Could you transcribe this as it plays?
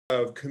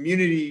of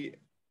community.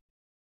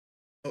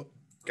 Oh,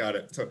 got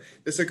it. So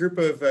this is a group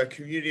of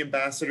community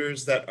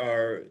ambassadors that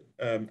are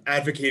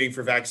advocating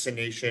for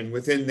vaccination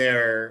within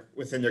their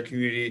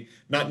community.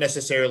 Not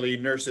necessarily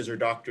nurses or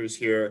doctors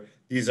here.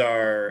 These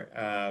are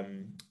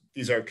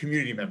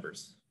community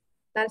members.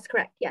 That is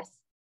correct. Yes.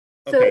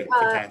 Okay,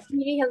 so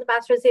community health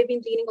ambassadors, they've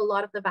been leading a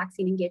lot of the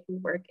vaccine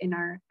engagement work in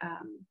our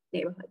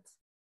neighborhoods.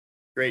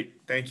 Great,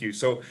 thank you.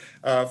 So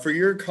for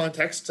your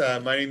context,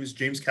 my name is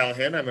James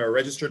Callahan. I'm a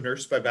registered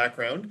nurse by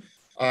background.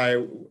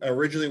 I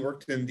originally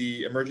worked in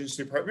the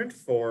emergency department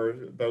for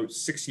about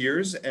 6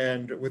 years,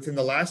 and within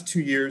the last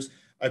 2 years,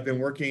 I've been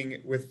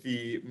working with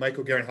the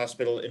Michael Garron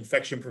Hospital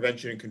Infection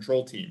Prevention and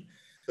Control Team.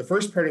 The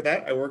first part of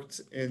that, I worked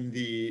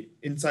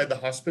inside the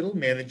hospital,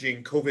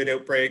 managing COVID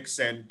outbreaks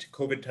and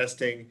COVID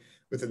testing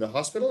within the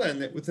hospital.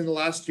 And within the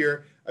last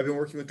year, I've been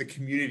working with the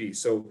community.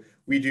 So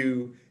we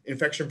do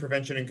infection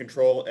prevention and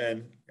control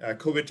and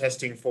COVID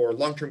testing for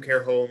long-term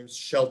care homes,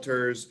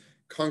 shelters,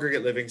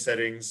 congregate living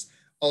settings,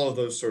 all of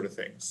those sort of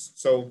things.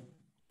 So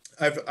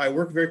I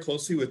work very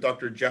closely with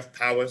Dr. Jeff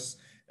Powis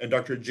and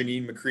Dr.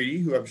 Janine McCready,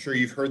 who I'm sure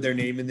you've heard their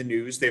name in the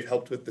news. They've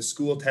helped with the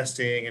school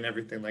testing and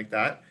everything like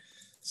that.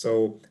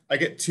 So I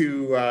get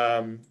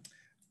to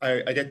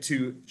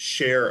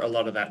share a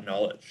lot of that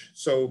knowledge.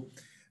 So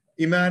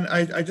Iman,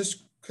 I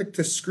just clicked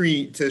the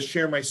screen to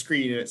share my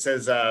screen, and it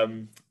says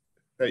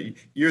that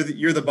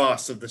you're the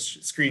boss of the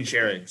screen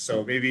sharing.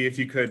 So maybe if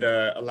you could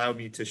allow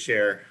me to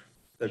share,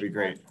 that'd be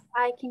great.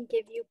 I can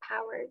give you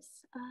powers.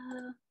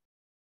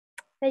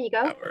 There you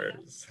go.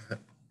 Powers,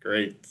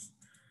 great.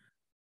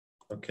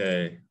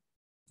 Okay.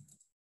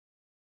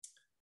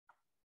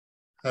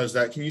 How's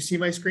that? Can you see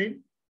my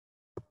screen?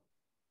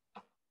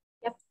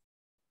 Yep.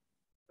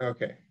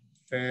 Okay,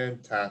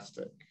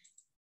 fantastic.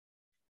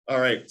 All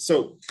right,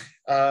 so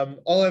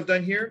all I've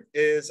done here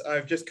is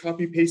I've just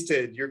copy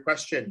pasted your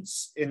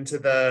questions into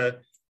the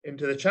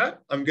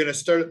chat. I'm going to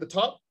start at the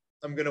top.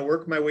 I'm going to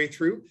work my way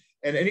through,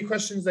 and any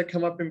questions that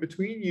come up in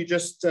between, you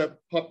just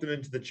pop them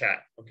into the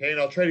chat, okay? And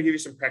I'll try to give you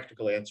some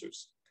practical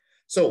answers.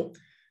 So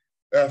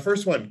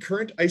first one,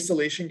 current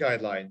isolation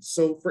guidelines.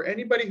 So for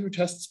anybody who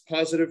tests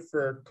positive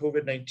for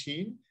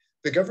COVID-19,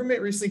 the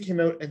government recently came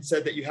out and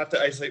said that you have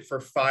to isolate for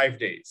 5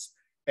 days.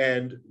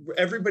 And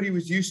everybody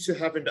was used to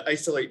having to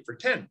isolate for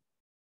 10.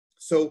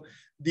 So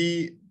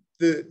the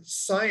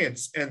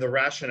science and the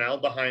rationale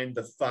behind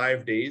the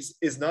 5 days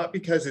is not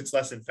because it's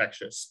less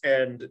infectious,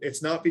 and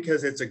it's not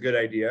because it's a good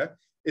idea.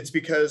 It's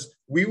because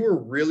we were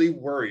really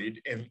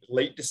worried in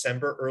late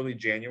December, early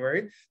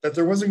January, that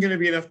there wasn't going to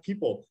be enough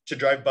people to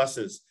drive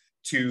buses,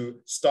 to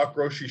stock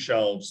grocery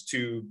shelves,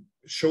 to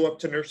show up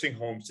to nursing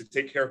homes, to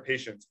take care of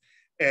patients.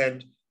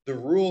 And the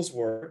rules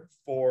were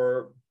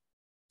for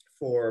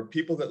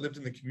people that lived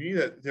in the community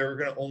that they were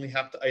going to only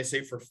have to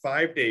isolate for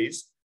 5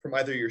 days from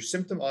either your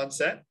symptom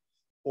onset,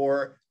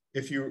 or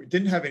if you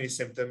didn't have any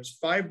symptoms,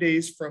 5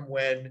 days from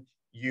when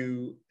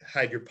you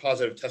had your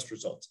positive test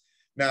results.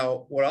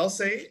 Now, what I'll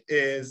say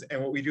is,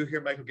 and what we do here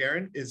at Michael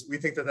Garron, is we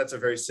think that that's a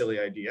very silly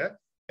idea,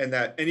 and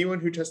that anyone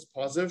who tests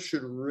positive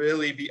should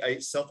really be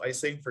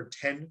self-isolating for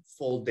 10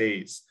 full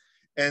days.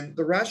 And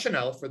the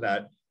rationale for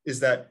that is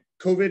that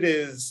COVID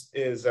is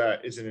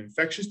an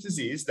infectious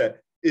disease that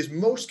is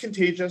most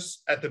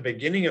contagious at the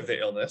beginning of the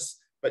illness,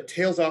 but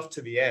tails off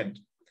to the end.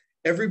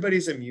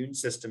 Everybody's immune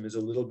system is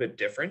a little bit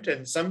different,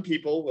 and some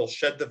people will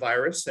shed the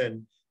virus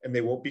and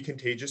they won't be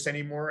contagious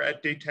anymore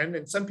at day 10,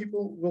 and some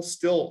people will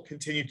still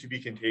continue to be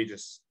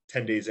contagious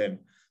 10 days in.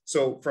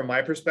 So from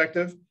my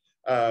perspective,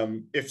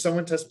 if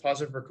someone tests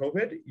positive for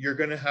COVID, you're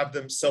going to have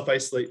them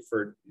self-isolate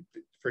for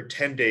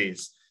 10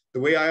 days. The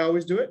way I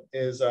always do it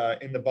is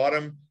in the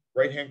bottom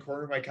right-hand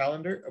corner of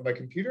my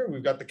computer,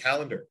 we've got the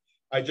calendar.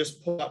 I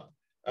just pull up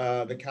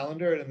the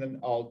calendar, and then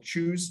I'll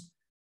choose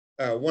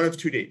one of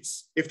 2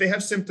 dates. If they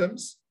have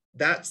symptoms,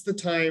 that's the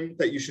time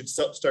that you should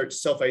start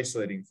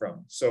self-isolating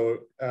from. So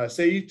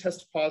say you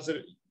test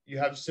positive, you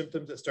have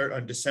symptoms that start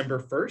on December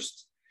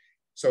 1st.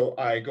 So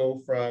I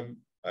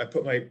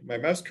put my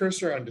mouse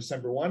cursor on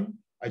December 1,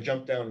 I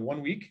jump down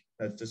 1 week,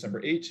 that's December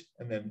 8,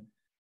 and then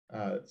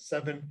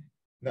 7,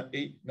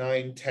 8,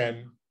 9,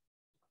 10,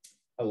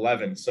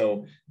 11.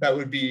 So that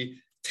would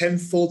be 10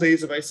 full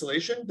days of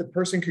isolation. The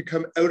person could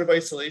come out of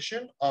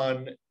isolation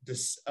on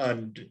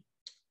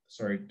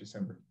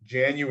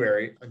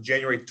January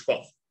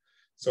 12th.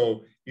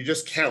 So you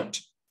just count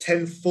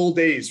 10 full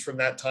days from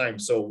that time.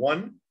 So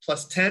 1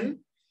 plus 10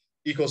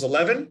 equals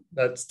 11.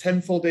 That's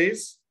 10 full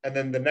days. And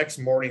then the next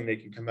morning they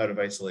can come out of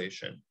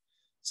isolation.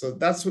 So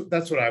that's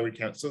what I would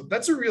count. So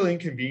that's a real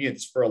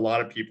inconvenience for a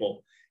lot of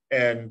people.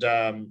 And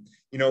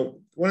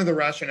one of the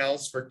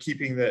rationales for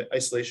keeping the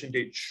isolation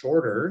date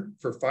shorter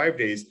for 5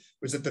 days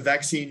was that the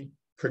vaccine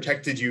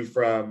protected you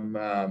from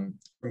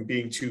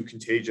being too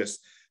contagious.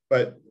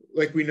 But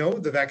like we know,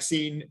 the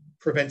vaccine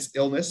prevents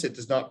illness. It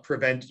does not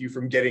prevent you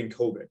from getting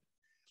COVID.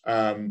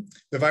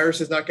 The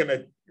virus is not going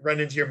to run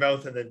into your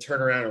mouth and then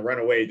turn around and run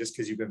away just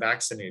because you've been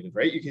vaccinated,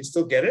 right? You can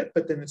still get it,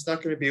 but then it's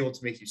not going to be able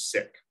to make you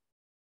sick.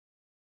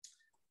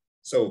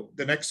 So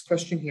the next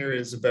question here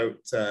is about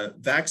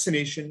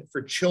vaccination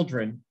for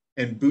children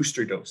and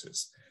booster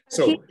doses.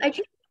 So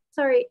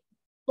sorry.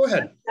 Go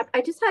ahead.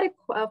 I just had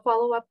a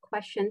follow-up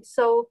question.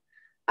 So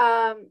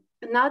now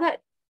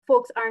that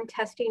folks aren't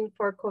testing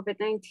for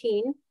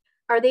COVID-19,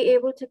 are they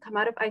able to come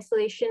out of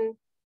isolation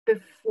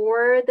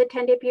before the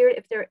 10-day period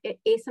if they're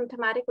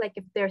asymptomatic, like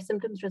if their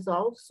symptoms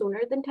resolve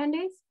sooner than 10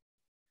 days?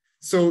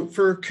 So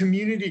for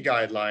community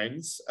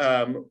guidelines,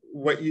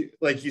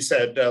 like you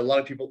said, a lot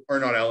of people are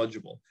not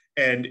eligible.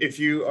 And if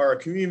you are a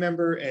community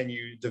member and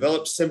you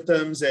develop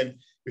symptoms and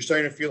you're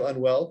starting to feel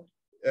unwell,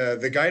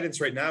 the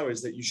guidance right now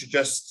is that you should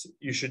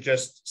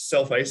just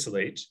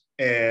self-isolate,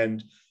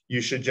 and you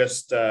should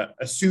just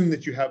assume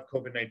that you have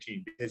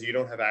COVID-19 because you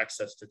don't have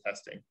access to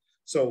testing.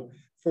 So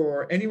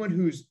for anyone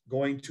who's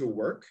going to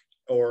work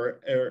or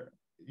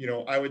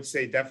I would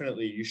say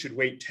definitely you should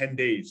wait 10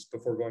 days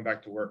before going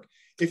back to work.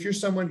 If you're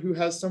someone who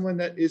has someone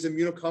that is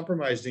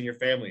immunocompromised in your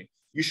family,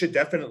 you should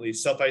definitely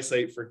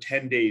self-isolate for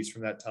 10 days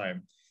from that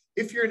time.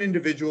 If you're an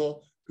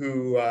individual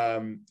who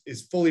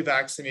is fully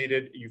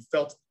vaccinated, if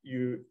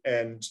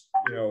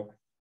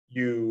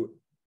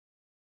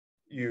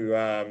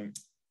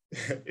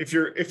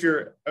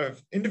you're an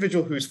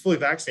individual who's fully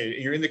vaccinated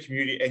and you're in the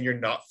community and you're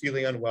not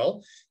feeling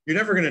unwell, you're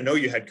never going to know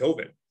you had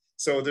COVID.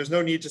 So there's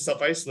no need to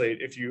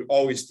self-isolate if you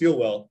always feel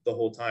well the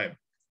whole time.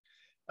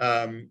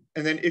 And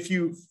then if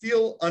you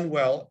feel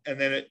unwell and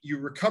then you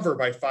recover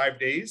by 5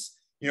 days,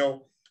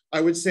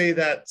 I would say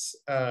that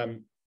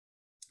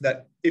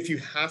that if you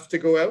have to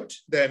go out,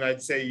 then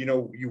I'd say,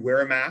 you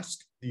wear a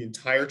mask the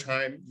entire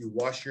time, you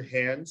wash your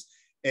hands,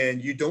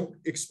 and you don't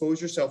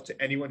expose yourself to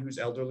anyone who's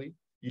elderly.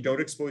 You don't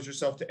expose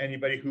yourself to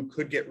anybody who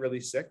could get really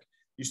sick.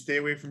 You stay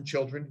away from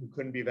children who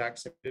couldn't be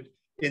vaccinated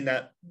in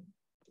that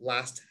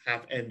last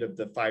half end of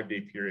the 5-day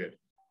period.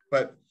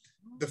 But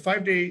the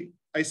 5-day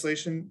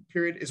isolation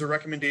period is a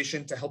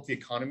recommendation to help the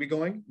economy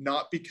going,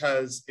 not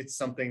because it's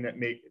something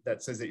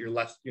that says that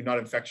you're not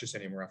infectious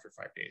anymore after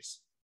 5 days.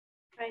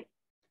 Right.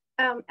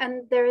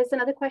 And there is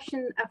another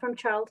question from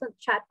Charles in the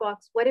chat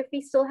box. What if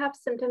we still have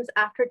symptoms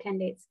after 10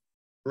 days?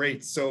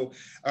 Great. So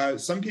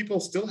some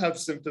people still have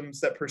symptoms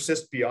that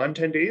persist beyond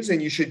 10 days,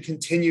 and you should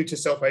continue to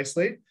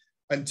self-isolate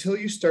until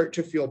you start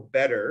to feel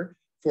better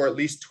for at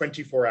least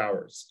 24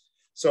 hours.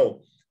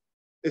 So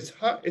it's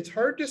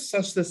hard to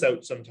suss this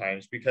out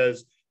sometimes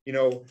because,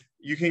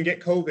 you can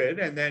get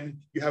COVID and then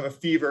you have a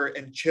fever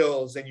and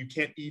chills and you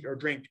can't eat or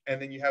drink,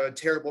 and then you have a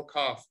terrible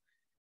cough.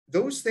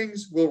 Those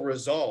things will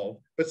resolve,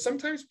 but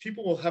sometimes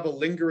people will have a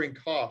lingering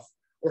cough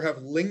or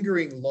have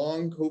lingering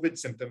long COVID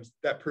symptoms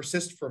that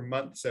persist for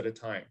months at a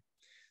time.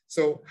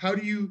 So how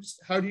do you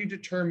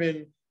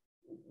determine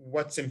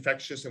what's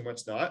infectious and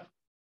what's not?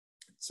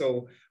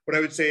 So what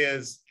I would say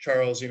is,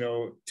 Charles,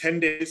 10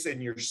 days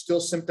and you're still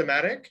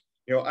symptomatic,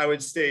 I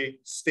would stay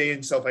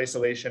in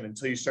self-isolation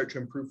until you start to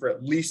improve for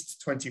at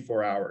least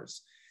 24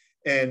 hours.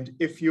 And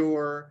if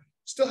you're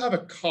still have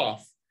a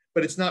cough,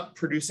 but it's not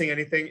producing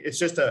anything, it's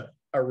just a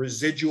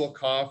residual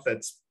cough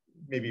that's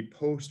maybe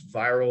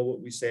post-viral,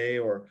 what we say,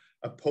 or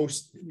a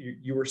post,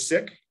 you were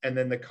sick, and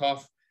then the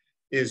cough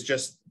is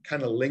just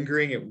kind of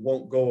lingering, it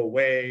won't go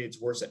away, it's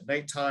worse at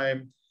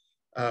nighttime.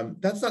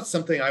 That's not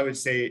something I would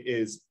say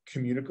is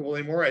communicable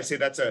anymore. I say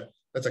that's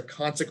a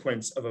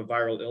consequence of a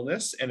viral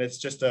illness, and it's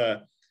just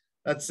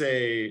that's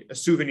a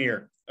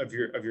souvenir of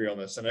your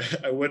illness. And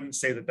I wouldn't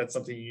say that that's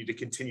something you need to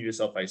continue to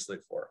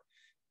self-isolate for.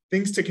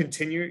 Things to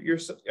continue your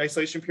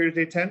isolation period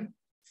at day 10,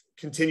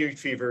 continued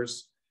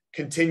fevers,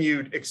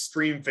 continued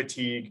extreme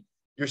fatigue,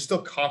 you're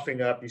still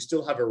coughing up, you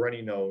still have a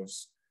runny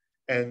nose.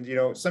 And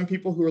some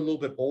people who are a little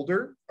bit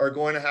older are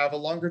going to have a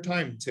longer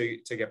time to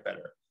get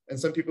better. And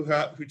some people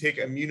who take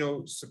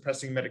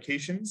immunosuppressing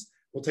medications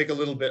will take a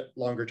little bit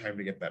longer time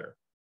to get better.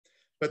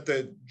 But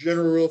the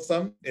general rule of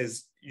thumb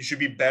is you should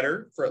be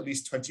better for at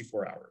least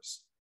 24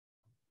 hours.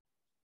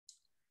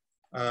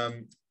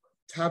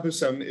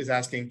 Tabusum is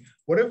asking,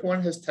 what if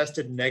one has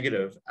tested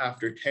negative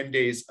after 10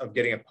 days of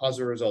getting a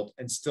positive result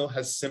and still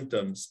has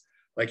symptoms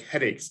like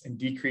headaches and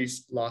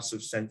decreased loss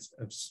of sense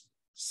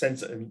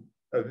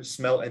of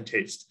smell and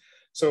taste?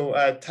 So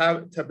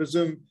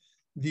Tabusum,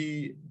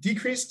 the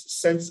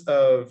decreased sense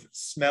of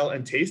smell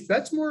and taste,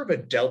 that's more of a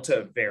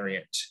Delta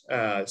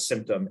variant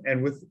symptom.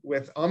 And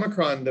with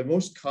Omicron, the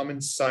most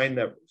common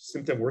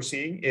symptom we're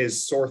seeing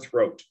is sore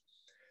throat.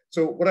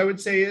 So what I would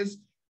say is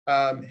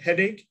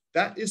headache,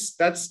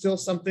 that's still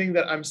something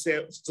that I'm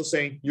still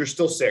saying you're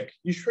still sick.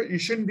 You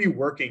shouldn't be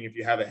working if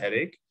you have a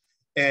headache.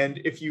 And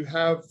if you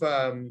have,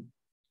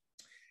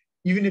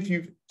 even if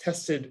you've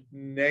tested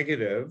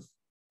negative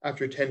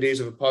after 10 days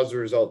of a positive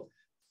result,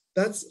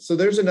 so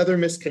there's another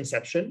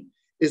misconception,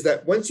 is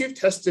that once you've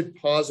tested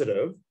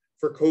positive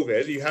for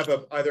COVID, you have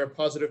either a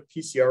positive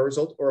PCR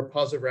result or a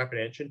positive rapid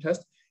antigen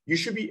test, you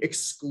should be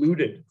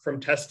excluded from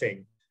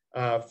testing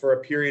for a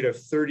period of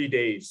 30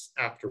 days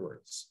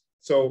afterwards.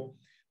 So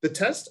the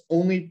test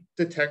only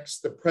detects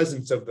the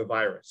presence of the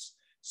virus.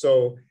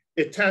 So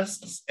it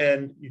tests,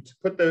 and you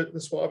put the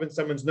swab in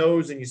someone's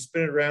nose and you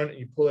spin it around and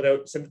you pull it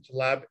out, send it to the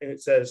lab, and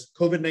it says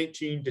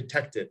COVID-19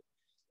 detected.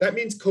 that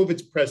means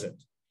COVID's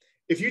present.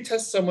 If you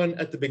test someone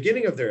at the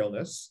beginning of their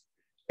illness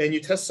and you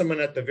test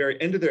someone at the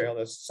very end of their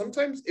illness,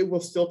 sometimes it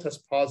will still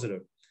test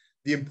positive.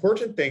 The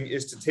important thing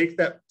is to take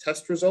that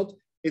test result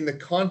in the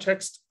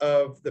context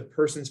of the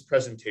person's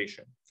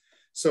presentation.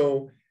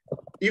 So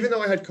even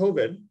though I had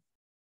COVID,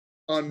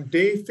 on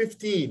day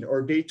 15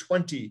 or day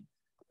 20,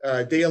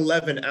 day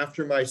 11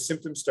 after my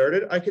symptoms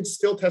started, I could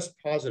still test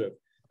positive.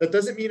 That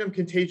doesn't mean I'm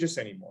contagious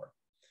anymore.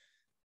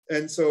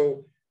 And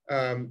so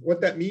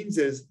what that means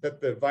is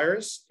that the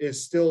virus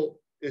is still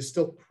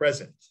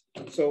present.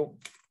 So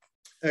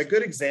a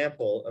good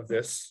example of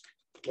this,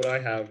 what I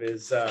have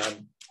is,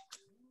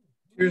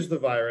 here's the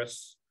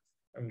virus.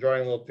 I'm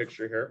drawing a little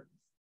picture here.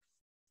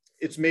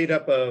 It's made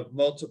up of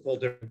multiple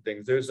different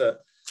things. The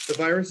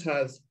virus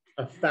has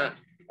a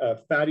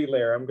fatty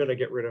layer. I'm gonna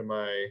get rid of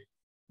my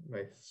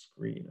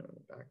screen on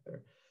the back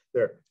there.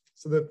 There.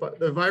 So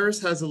the virus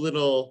has a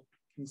little,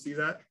 can you see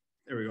that?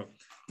 There we go.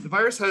 The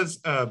virus has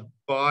a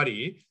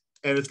body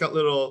and it's got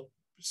little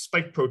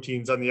spike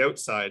proteins on the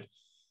outside.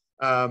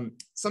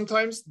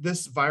 Sometimes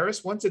this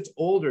virus, once it's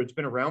older, it's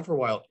been around for a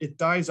while, it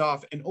dies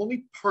off and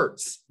only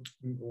parts,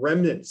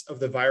 remnants of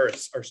the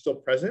virus are still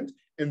present.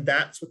 And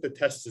that's what the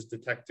test is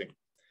detecting.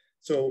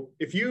 So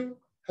if you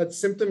had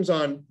symptoms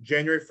on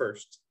January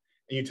 1st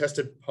and you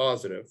tested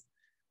positive,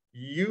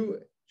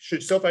 you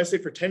should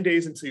self-isolate for 10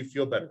 days until you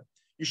feel better.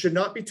 You should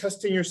not be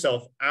testing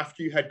yourself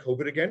after you had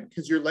COVID again,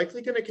 because you're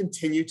likely going to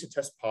continue to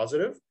test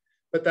positive,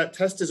 but that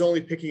test is only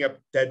picking up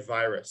dead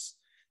virus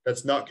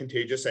that's not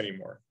contagious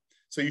anymore.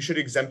 So you should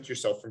exempt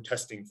yourself from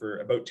testing for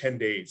about 10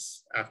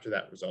 days after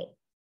that result.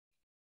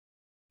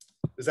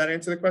 Does that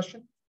answer the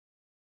question?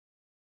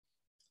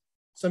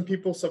 Some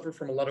people suffer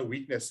from a lot of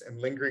weakness and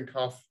lingering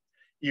cough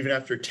even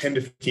after 10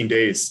 to 15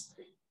 days.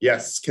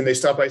 Yes. Can they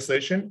stop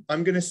isolation?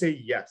 I'm going to say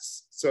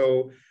yes.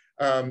 So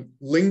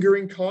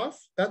lingering cough,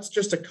 that's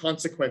just a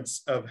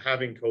consequence of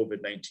having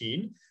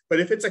COVID-19. But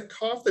if it's a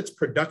cough that's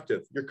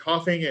productive, you're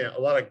coughing and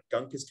a lot of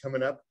gunk is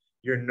coming up,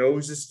 your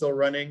nose is still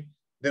running,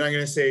 then I'm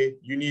going to say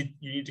you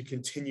need to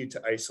continue to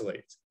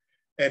isolate.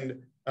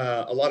 And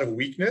a lot of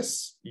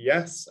weakness,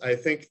 yes, I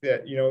think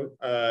that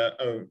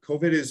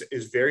COVID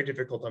is very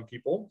difficult on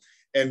people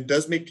and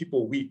does make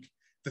people weak.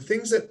 The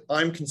things that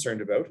I'm concerned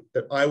about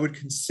that I would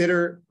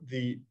consider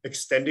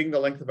extending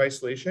the length of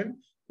isolation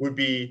would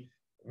be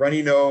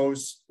runny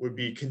nose, would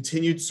be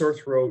continued sore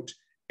throat,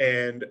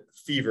 and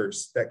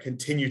fevers that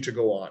continue to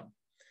go on.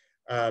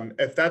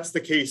 If that's the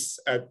case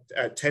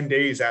at 10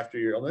 days after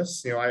your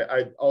illness,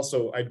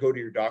 I'd go to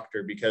your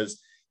doctor,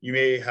 because you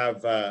may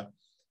have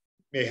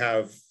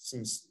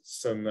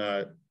some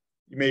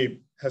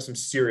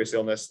serious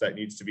illness that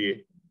needs to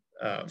be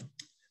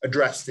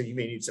addressed, and you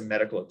may need some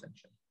medical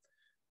attention.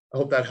 I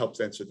hope that helps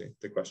answer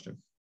the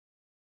question.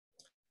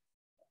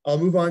 I'll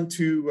move on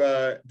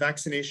to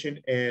vaccination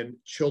and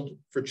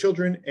for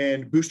children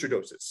and booster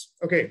doses.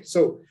 Okay,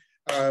 so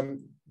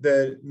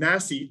the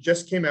NACI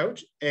just came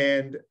out,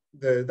 and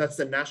that's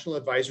the National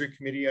Advisory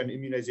Committee on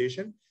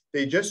Immunization.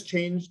 They just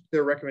changed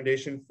their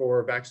recommendation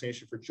for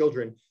vaccination for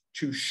children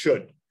to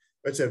should.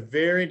 It's a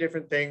very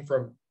different thing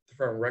from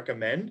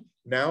recommend.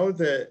 Now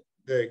the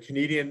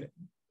Canadian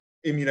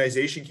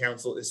Immunization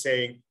Council is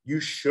saying you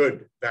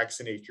should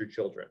vaccinate your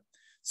children.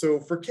 So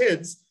for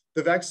kids,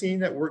 the vaccine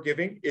that we're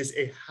giving is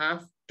a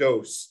half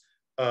dose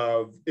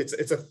of,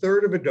 it's a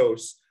third of a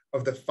dose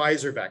of the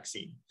Pfizer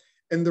vaccine.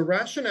 And the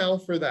rationale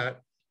for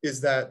that is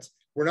that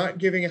we're not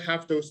giving a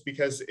half dose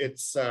because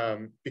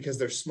because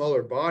they're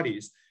smaller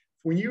bodies.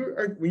 When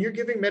you're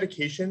giving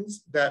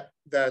medications that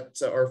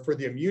are for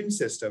the immune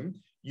system,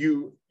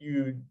 you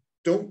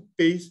don't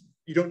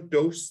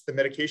dose the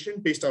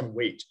medication based on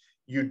weight.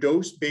 You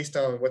dose based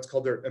on what's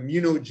called their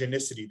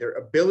immunogenicity, their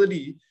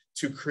ability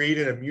to create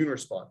an immune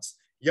response.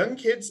 Young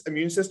kids'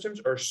 immune systems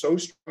are so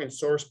strong and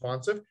so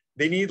responsive,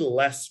 they need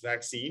less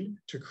vaccine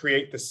to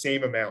create the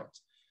same amount.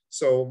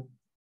 So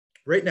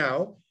right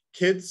now,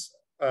 kids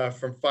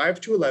from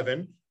 5 to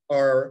 11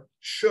 are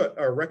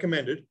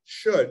recommended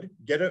should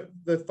get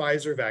the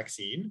Pfizer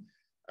vaccine,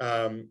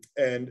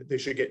 and they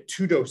should get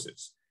 2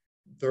 doses.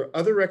 The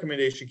other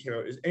recommendation came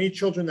out is any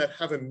children that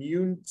have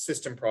immune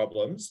system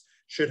problems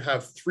should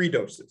have 3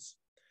 doses.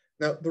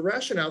 Now, the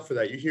rationale for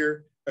that, you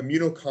hear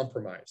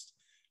immunocompromised.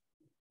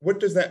 What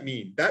does that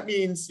mean? That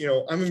means,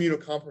 I'm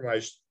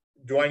immunocompromised.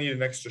 Do I need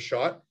an extra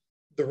shot?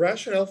 The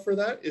rationale for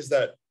that is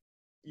that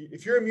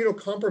if you're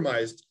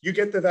immunocompromised, you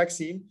get the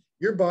vaccine,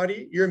 your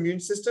body, your immune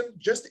system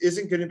just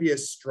isn't going to be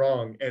as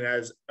strong and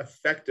as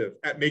effective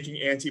at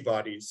making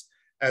antibodies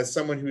as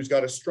someone who's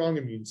got a strong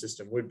immune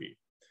system would be.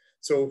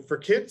 So for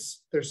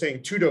kids, they're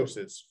saying 2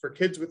 doses. For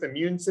kids with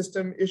immune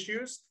system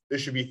issues, there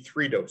should be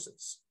 3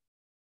 doses.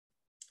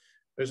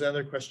 There's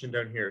another question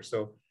down here.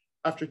 So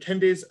after 10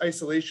 days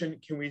isolation,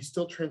 can we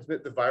still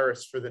transmit the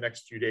virus for the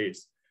next few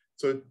days?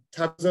 So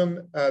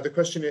Tabzum,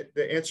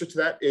 the answer to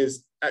that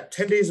is at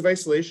 10 days of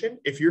isolation,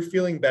 if you're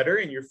feeling better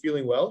and you're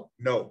feeling well,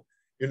 no,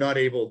 you're not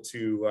able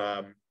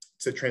to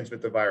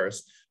transmit the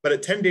virus. But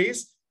at 10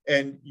 days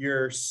and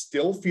you're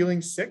still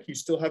feeling sick, you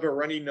still have a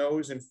runny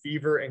nose and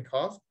fever and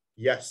cough,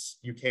 Yes,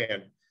 you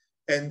can.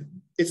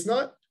 And it's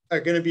not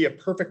going to be a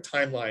perfect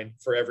timeline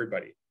for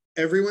everybody.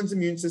 Everyone's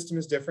immune system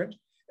is different,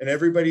 and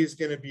everybody's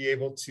going to be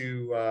able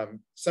to,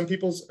 some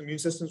people's immune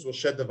systems will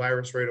shed the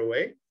virus right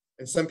away,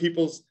 and some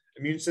people's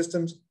immune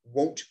systems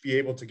won't be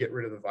able to get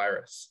rid of the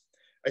virus.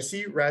 I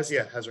see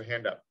Razia has her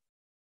hand up.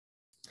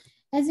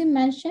 As you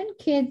mentioned,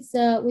 kids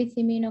with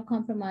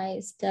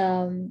immunocompromised,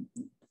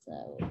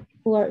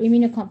 who are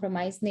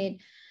immunocompromised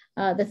need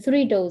the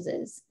 3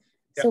 doses.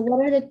 So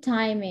what are the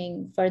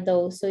timing for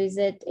those? So is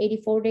it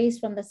 84 days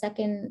from the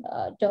second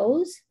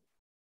dose?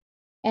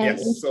 And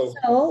yes,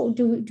 so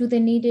do they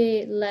need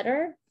a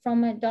letter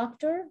from a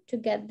doctor to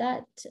get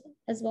that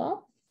as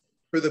well?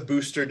 For the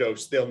booster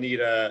dose, they'll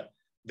need a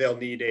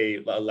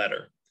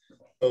letter.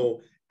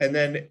 So, and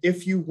then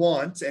if you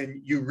want,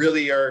 and you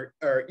really are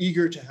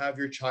eager to have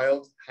your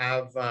child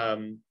have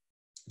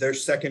their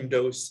second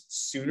dose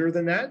sooner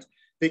than that,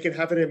 they can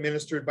have it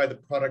administered by the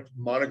product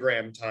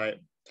monogram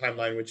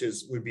timeline, which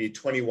would be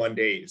 21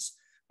 days.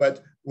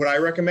 But what I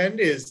recommend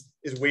is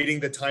waiting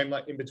the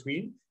timeline in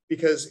between,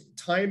 because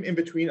time in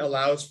between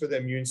allows for the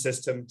immune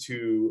system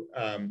to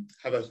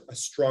have a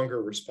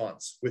stronger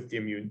response with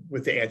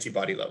the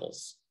antibody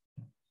levels.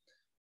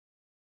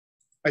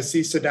 I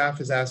see Sadaf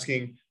is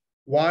asking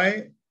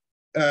why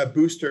a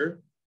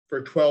booster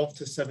for 12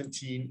 to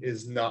 17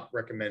 is not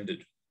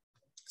recommended.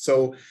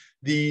 So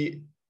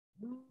the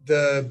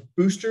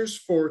boosters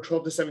for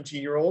 12 to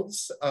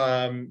 17-year-olds,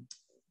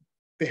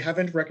 they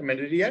haven't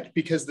recommended it yet,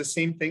 because the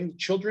same thing,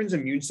 children's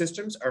immune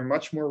systems are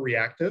much more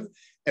reactive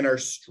and are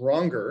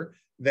stronger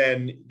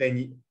than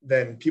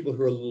people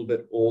who are a little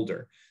bit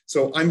older.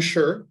 So I'm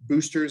sure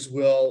boosters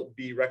will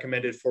be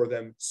recommended for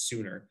them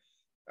sooner.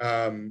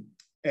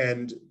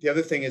 And the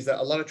other thing is that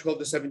a lot of 12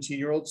 to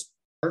 17-year-olds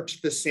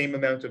aren't the same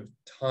amount of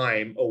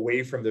time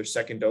away from their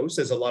second dose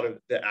as a lot of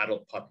the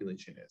adult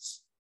population is.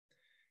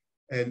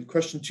 And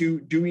question 2,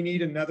 do we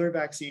need another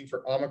vaccine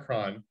for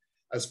Omicron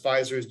as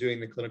Pfizer is doing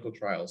the clinical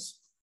trials?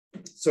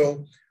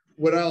 So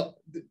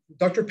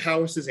Dr.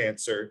 Powis's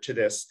answer to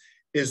this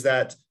is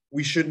that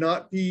we should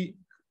not be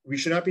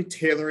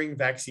tailoring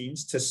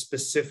vaccines to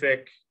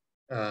specific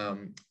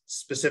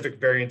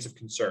variants of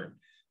concern.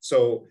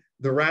 So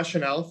the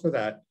rationale for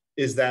that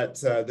is that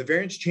the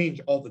variants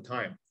change all the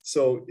time.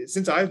 So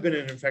since I've been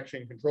in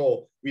infection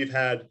control, we've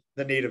had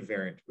the native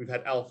variant, we've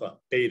had Alpha,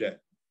 Beta,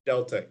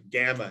 Delta,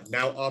 Gamma,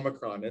 now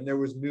Omicron, and there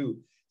was Mu.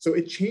 So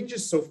it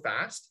changes so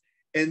fast,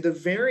 and the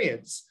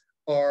variants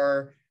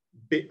are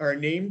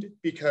named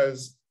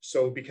because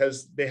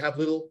they have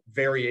little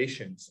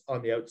variations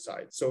on the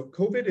outside. So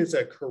COVID is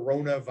a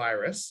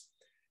coronavirus.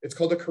 It's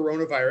called a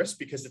coronavirus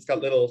because it's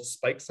got little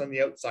spikes on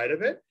the outside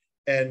of it.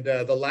 And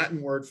the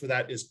Latin word for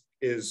that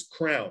is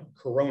crown,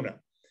 corona.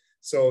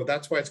 So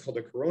that's why it's called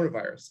a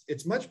coronavirus.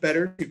 It's much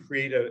better to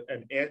create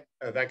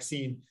a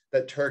vaccine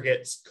that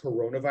targets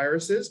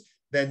coronaviruses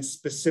than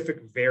specific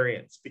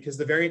variants, because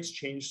the variants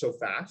change so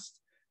fast.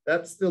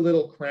 That's the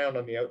little crown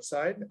on the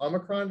outside.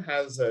 Omicron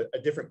has a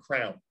different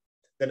crown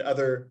than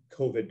other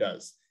COVID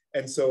does.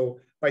 And so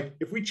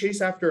if we chase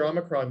after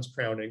Omicron's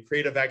crown and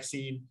create a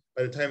vaccine,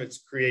 by the time it's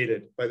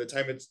created, by the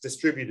time it's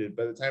distributed,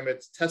 by the time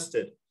it's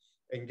tested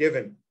and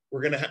given,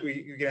 you're gonna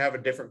have a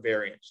different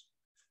variant.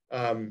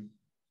 And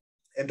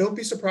don't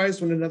be surprised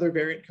when another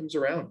variant comes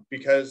around,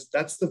 because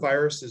that's the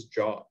virus's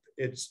job.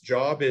 Its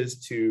job is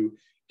to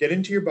get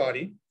into your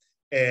body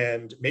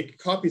and make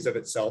copies of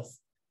itself.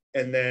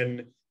 And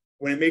then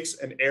when it makes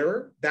an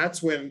error,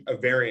 that's when a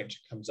variant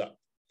comes up.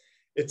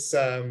 It's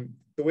the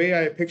way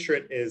I picture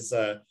it is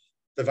the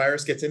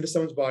virus gets into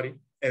someone's body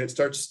and it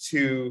starts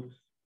to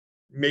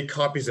make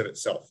copies of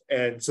itself.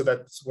 And so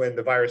that's when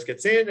the virus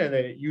gets in, and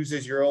then it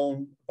uses your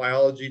own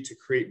biology to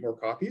create more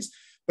copies.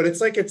 But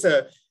it's like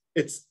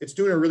it's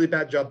doing a really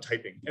bad job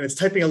typing, and it's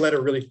typing a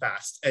letter really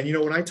fast. And you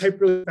know, when I type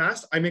really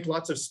fast, I make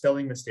lots of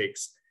spelling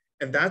mistakes.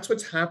 And that's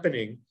what's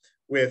happening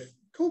with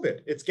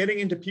COVID. It's getting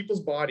into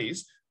people's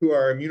bodies who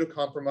are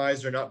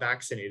immunocompromised or not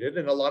vaccinated.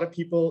 And a lot of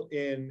people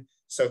in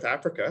South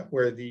Africa,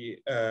 where the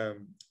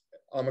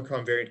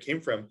Omicron variant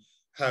came from,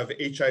 have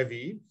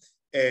HIV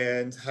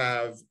and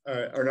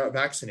are not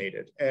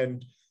vaccinated.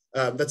 And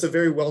that's a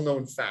very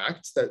well-known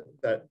fact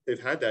that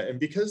they've had that. And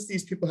because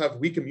these people have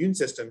weak immune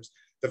systems,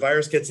 the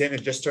virus gets in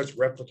and just starts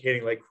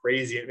replicating like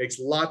crazy. It makes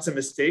lots of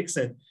mistakes.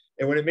 And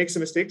when it makes a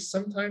mistake,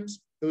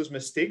 sometimes those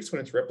mistakes,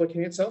 when it's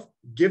replicating itself,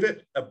 give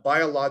it a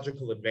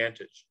biological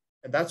advantage.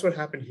 And that's what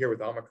happened here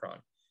with Omicron.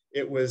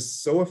 It was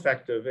so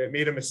effective. It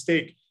made a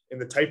mistake in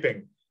the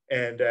typing,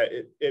 and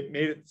it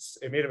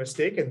made a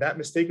mistake. And that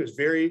mistake was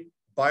very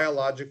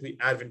biologically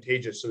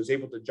advantageous. So it was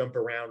able to jump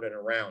around and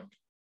around.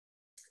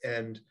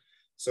 And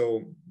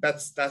so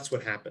that's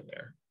what happened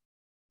there.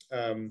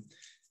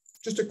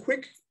 Just a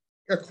quick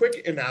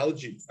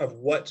analogy of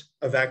what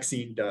a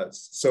vaccine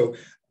does. So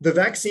the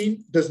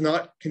vaccine does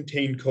not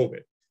contain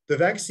COVID. The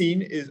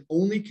vaccine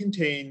only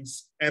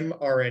contains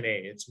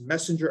mRNA. It's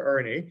messenger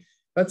RNA.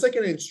 That's like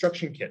an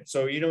instruction kit.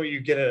 So, you know,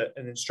 you get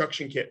an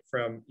instruction kit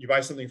you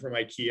buy something from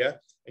IKEA,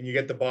 and you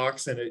get the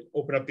box and it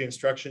open up the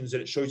instructions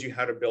and it shows you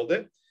how to build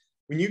it.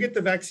 When you get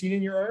the vaccine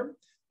in your arm,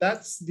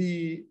 that's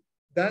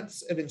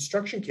an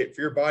instruction kit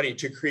for your body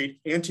to create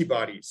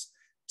antibodies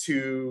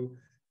to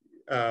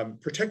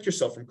protect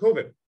yourself from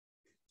COVID.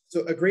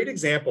 So a great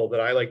example that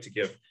I like to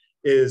give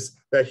is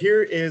that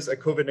here is a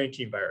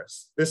COVID-19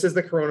 virus. This is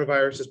the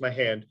coronavirus, is my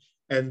hand,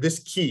 and this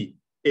key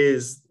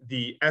is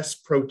the S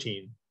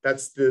protein.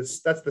 That's the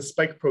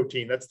spike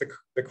protein. That's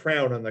the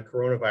crown on the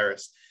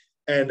coronavirus.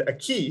 And a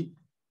key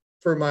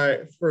for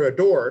a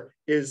door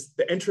is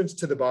the entrance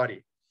to the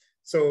body.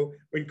 So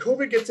when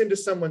COVID gets into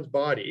someone's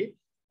body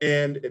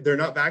and they're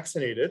not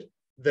vaccinated,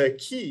 the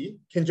key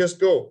can just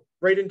go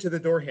right into the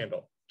door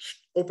handle,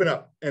 open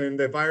up, and then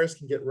the virus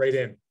can get right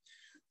in.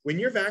 When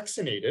you're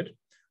vaccinated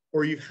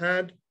or you've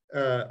had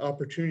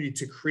opportunity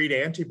to create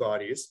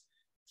antibodies,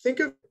 think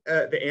of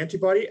the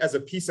antibody as a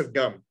piece of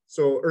gum.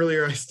 So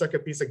earlier I stuck a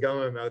piece of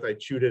gum in my mouth, I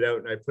chewed it out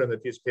and I put it on the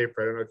piece of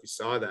paper. I don't know if you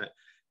saw that,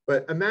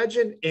 but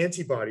imagine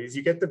antibodies.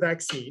 You get the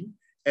vaccine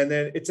and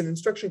then it's an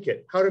instruction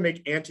kit, how to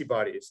make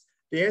antibodies.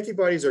 The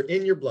antibodies are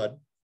in your blood.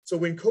 So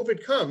when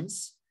COVID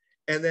comes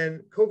and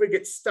then COVID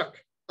gets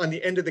stuck on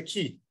the end of the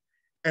key,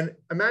 and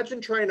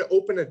imagine trying to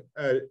open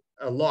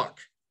a lock,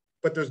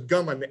 but there's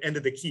gum on the end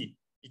of the key.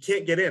 You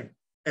can't get in.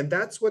 And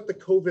that's what the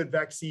COVID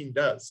vaccine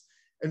does.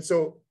 And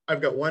so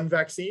I've got one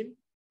vaccine,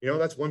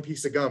 that's one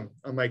piece of gum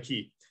on my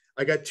key.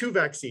 I got 2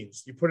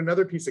 vaccines, you put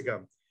another piece of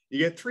gum. You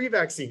get 3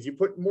 vaccines, you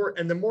put more,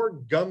 and the more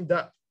gummed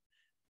up,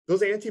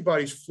 those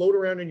antibodies float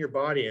around in your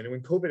body. And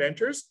when COVID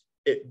enters,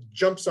 it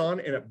jumps on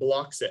and it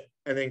blocks it.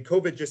 And then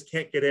COVID just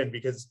can't get in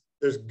because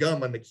there's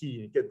gum on the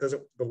key.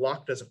 The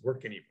lock doesn't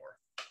work anymore.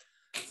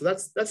 So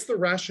that's the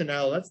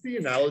rationale. That's the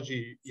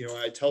analogy,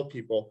 I tell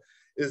people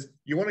is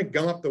you want to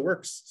gum up the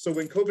works. So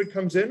when COVID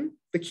comes in,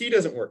 the key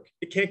doesn't work.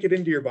 It can't get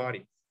into your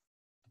body.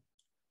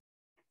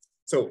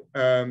 So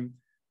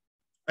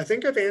I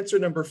think I've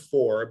answered number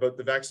 4 about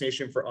the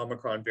vaccination for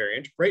Omicron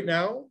variant. Right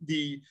now,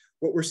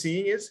 what we're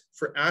seeing is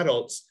for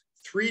adults,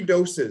 3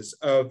 doses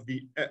of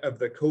the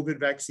COVID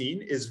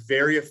vaccine is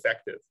very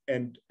effective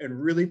and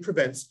really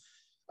prevents.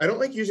 I don't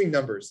like using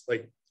numbers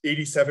like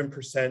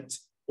 87%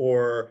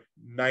 or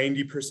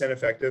 90%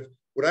 effective.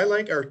 What I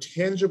like are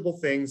tangible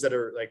things that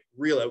are like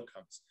real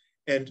outcomes.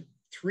 And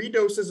 3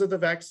 doses of the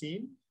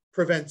vaccine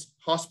prevents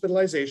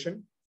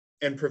hospitalization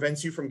and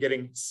prevents you from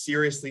getting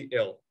seriously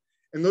ill.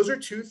 And those are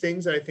 2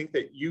 things that I think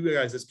that you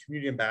guys as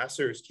community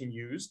ambassadors can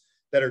use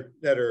that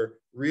are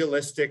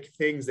realistic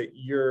things that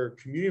your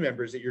community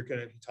members that you're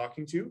going to be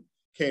talking to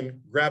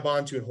can grab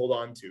onto and hold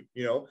on to.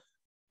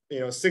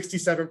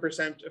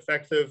 67%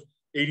 effective,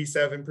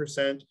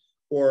 87%,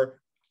 or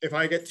if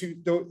I get 3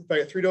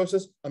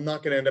 doses, I'm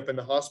not going to end up in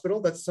the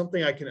hospital. That's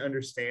something I can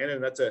understand,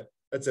 and that's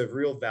a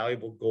real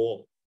valuable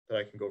goal that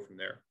I can go from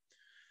there.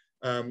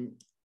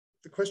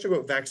 The question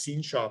about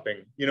vaccine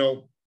shopping,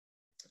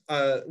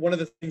 one of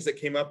the things that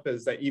came up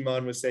is that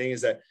Iman was saying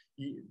is that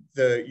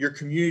your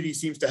community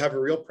seems to have a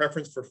real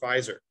preference for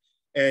Pfizer,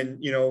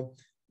 and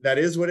that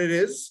is what it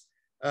is.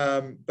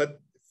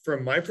 But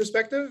from my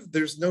perspective,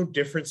 there's no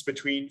difference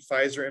between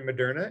Pfizer and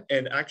Moderna.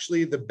 And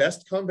actually the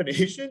best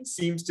combination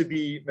seems to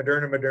be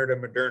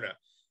Moderna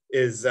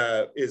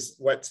is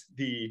what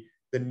the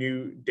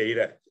new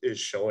data is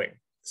showing.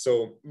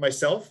 So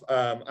myself,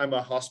 I'm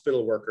a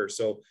hospital worker.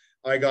 So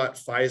I got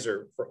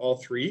Pfizer for all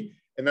 3.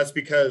 And that's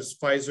because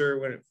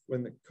Pfizer,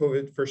 when the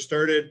COVID first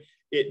started,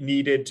 it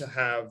needed to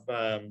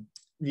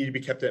be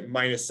kept at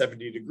minus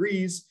 70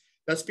 degrees.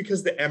 That's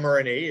because the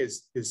mRNA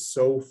is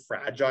so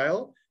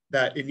fragile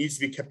that it needs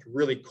to be kept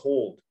really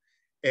cold.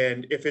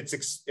 And if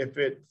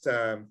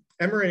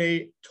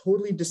mRNA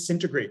totally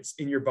disintegrates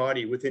in your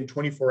body within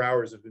 24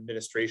 hours of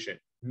administration,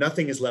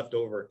 nothing is left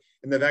over.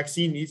 And the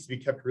vaccine needs to be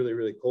kept really,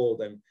 really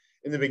cold. And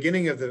in the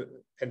beginning of the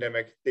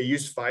pandemic, they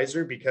used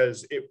Pfizer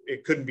because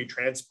it couldn't be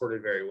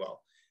transported very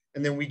well.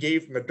 And then we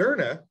gave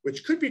Moderna,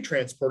 which could be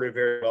transported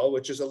very well,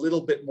 which is a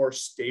little bit more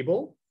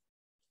stable,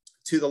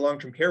 to the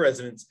long-term care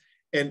residents.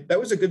 And that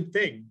was a good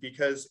thing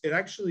because it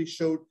actually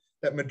showed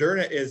that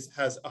Moderna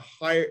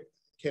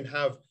can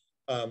have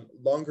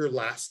longer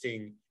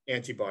lasting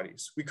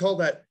antibodies. We call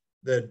that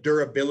the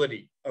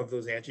durability of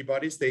those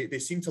antibodies. They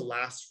seem to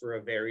last for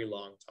a very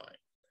long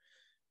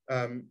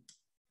time.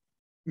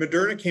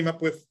 Moderna came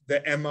up with the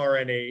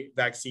mRNA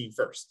vaccine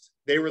first.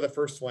 They were the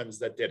first ones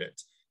that did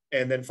it.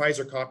 And then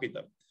Pfizer copied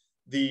them.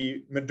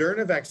 The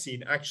Moderna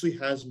vaccine actually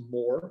has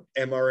more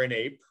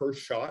mRNA per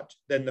shot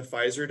than the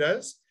Pfizer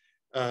does.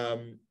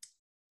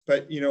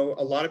 But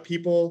a lot of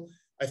people,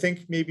 I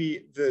think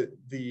maybe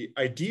the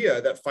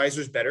idea that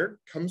Pfizer's better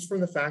comes from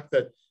the fact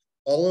that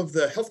all of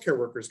the healthcare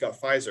workers got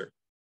Pfizer.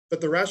 But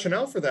the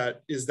rationale for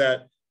that is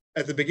that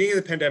at the beginning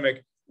of the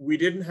pandemic, we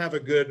didn't have a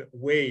good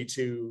way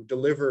to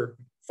deliver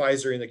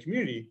Pfizer in the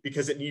community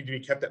because it needed to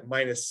be kept at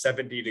minus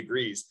 70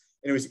 degrees.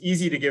 And it was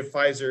easy to give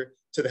Pfizer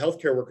to the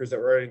healthcare workers that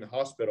were already in the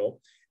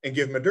hospital and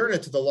give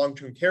Moderna to the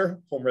long-term care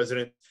home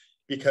resident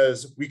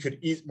because we could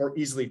more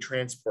easily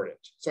transport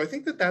it. So I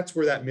think that that's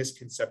where that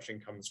misconception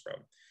comes from.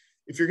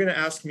 If you're going to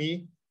ask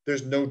me,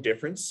 there's no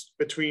difference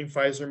between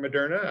Pfizer and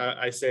Moderna.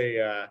 I say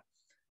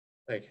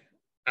like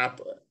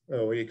Apple,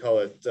 what do you call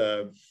it?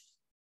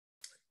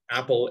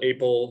 Apple,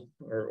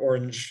 or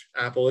orange,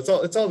 apple. It's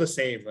all the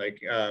same.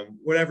 Like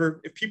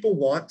whatever. If people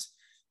want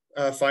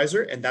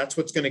Pfizer and that's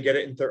what's going to get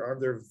it in their arm,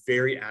 they're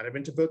very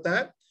adamant about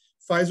that.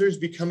 Pfizer is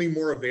becoming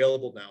more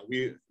available now.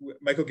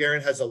 Michael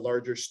Garron has a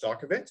larger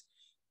stock of it.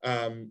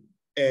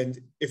 And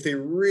if they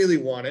really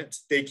want it,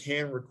 they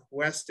can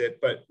request it,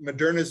 but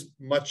Moderna is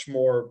much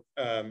more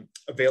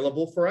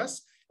available for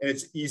us, and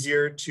it's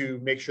easier to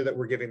make sure that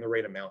we're giving the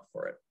right amount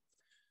for it.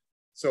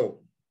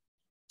 So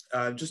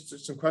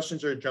just some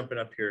questions are jumping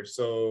up here.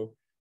 So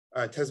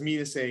Tasmin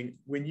is saying,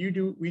 when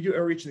we do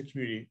outreach in the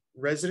community,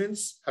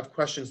 residents have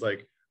questions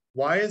like,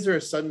 why is there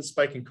a sudden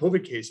spike in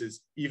COVID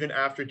cases even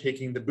after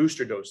taking the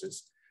booster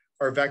doses?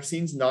 Are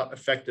vaccines not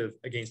effective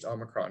against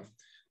Omicron?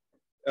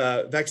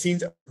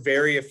 Vaccines are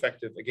very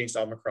effective against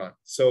Omicron.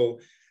 So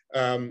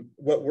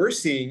what we're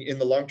seeing in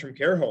the long-term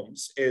care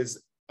homes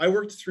is, I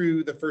worked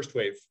through the first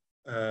wave.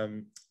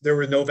 There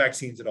were no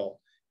vaccines at all.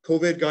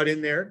 COVID got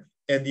in there,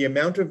 and the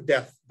amount of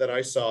death that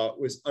I saw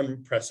was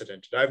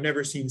unprecedented. I've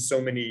never seen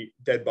so many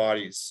dead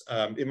bodies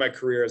in my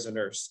career as a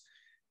nurse.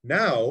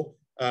 Now,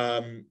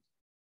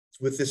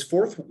 with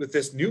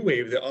this new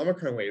wave, the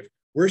Omicron wave,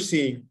 we're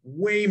seeing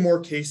way more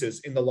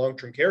cases in the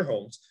long-term care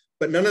homes,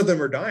 but none of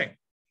them are dying.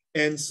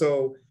 And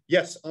so,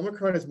 yes,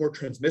 Omicron is more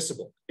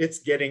transmissible. It's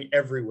getting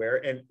everywhere,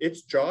 and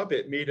its job,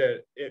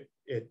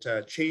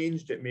 it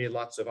changed. It made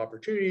lots of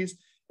opportunities.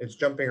 It's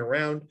jumping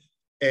around,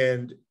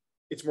 and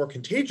it's more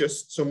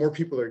contagious. So more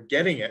people are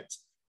getting it,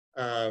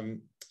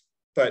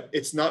 but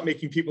it's not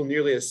making people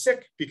nearly as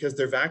sick because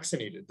they're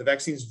vaccinated. The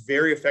vaccine is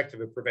very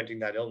effective at preventing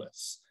that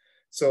illness.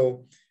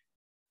 So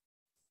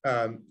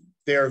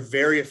they are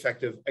very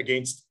effective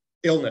against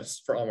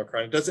illness for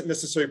Omicron. It doesn't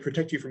necessarily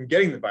protect you from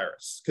getting the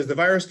virus, because the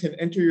virus can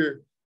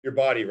enter your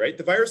body, right?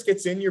 The virus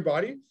gets in your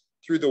body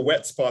through the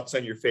wet spots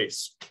on your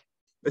face.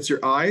 That's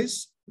your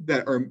eyes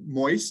that are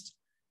moist,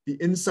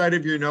 the inside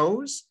of your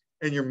nose,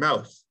 and your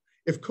mouth.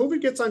 If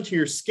COVID gets onto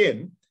your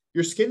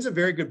skin's a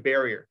very good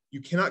barrier.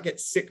 You cannot get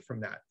sick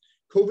from that.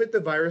 COVID, the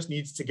virus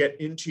needs to get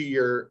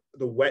into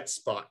the wet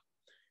spot.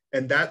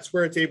 And that's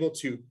where it's able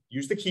to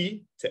use the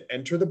key to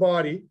enter the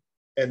body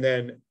and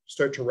then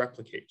start to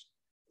replicate.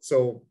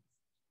 So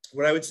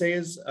what I would say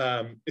is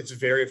it's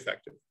very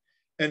effective.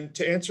 And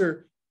to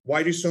answer,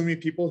 why do so many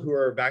people who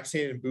are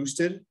vaccinated and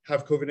boosted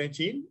have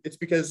COVID-19? It's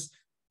because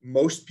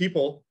most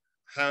people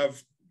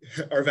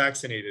are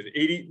vaccinated.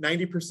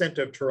 90%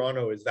 of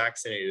Toronto is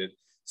vaccinated.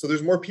 So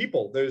there's more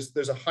people.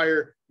 There's a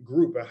higher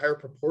group, a higher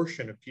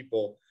proportion of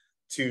people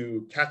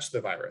to catch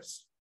the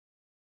virus.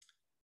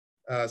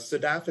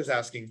 Sadaf is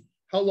asking,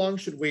 how long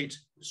should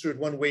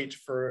one wait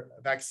for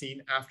a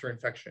vaccine after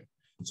infection?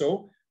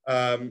 So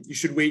you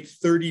should wait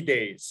 30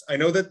 days. I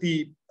know that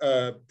the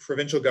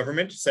provincial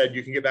government said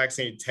you can get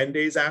vaccinated 10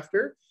 days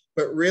after,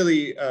 but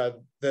really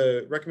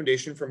the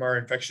recommendation from our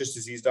infectious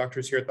disease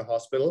doctors here at the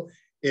hospital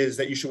is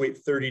that you should wait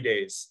 30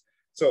 days.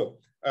 So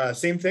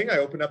same thing, I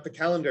open up the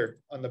calendar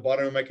on the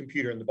bottom of my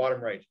computer in the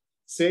bottom right.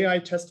 Say I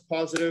test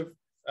positive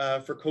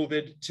for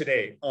COVID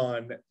today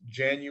on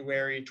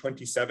January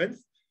 27th.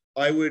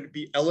 I would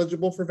be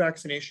eligible for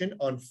vaccination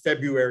on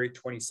February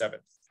 27th.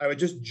 I would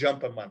just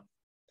jump a month.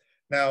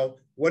 Now,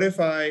 what if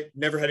I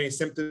never had any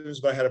symptoms,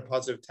 but I had a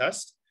positive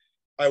test?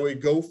 I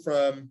would go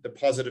from the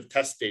positive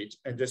test date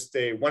and just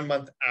stay 1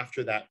 month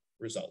after that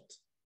result.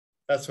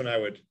 That's when I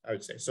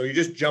would say. So you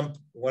just jump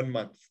 1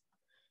 month.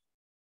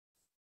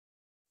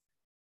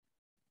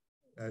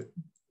 I'm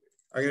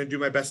going to do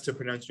my best to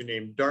pronounce your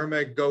name.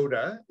 Dharma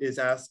Goda is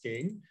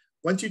asking,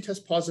 once you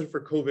test positive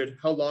for COVID,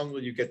 how long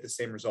will you get the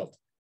same result?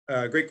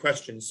 Great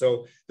question.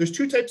 So there's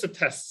two types of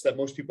tests that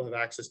most people have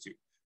access to.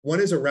 One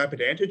is a rapid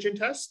antigen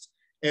test,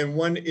 and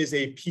one is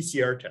a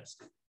PCR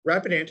test.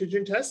 Rapid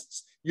antigen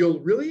tests, you'll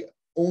really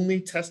only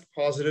test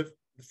positive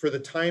for the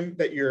time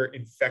that you're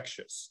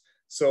infectious.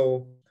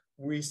 So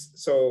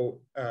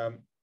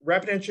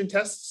rapid antigen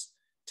tests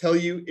tell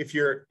you if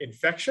you're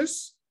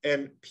infectious,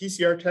 and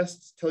PCR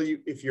tests tell you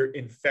if you're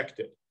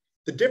infected.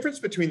 The difference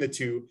between the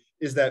two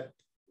is that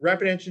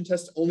rapid antigen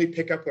tests only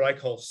pick up what I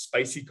call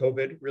spicy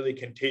COVID, really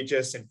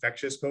contagious,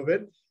 infectious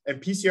COVID.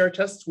 And PCR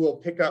tests will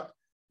pick up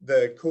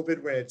the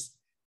COVID when it's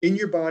in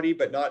your body,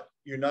 but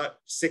you're not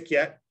sick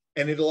yet.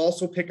 And it'll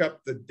also pick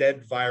up the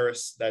dead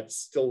virus that's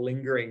still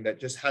lingering, that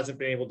just hasn't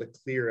been able to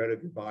clear out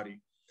of your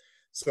body.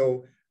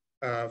 So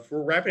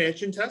for rapid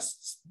antigen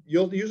tests,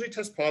 you'll usually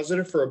test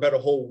positive for about a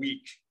whole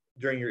week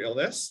during your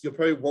illness. You'll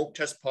probably won't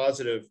test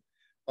positive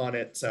on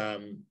it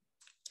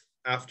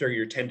after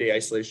your 10-day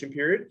isolation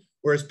period.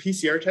 Whereas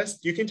PCR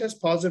tests, you can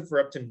test positive for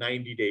up to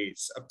 90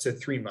 days, up to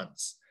 3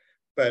 months.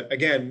 But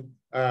again,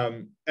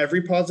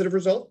 every positive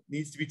result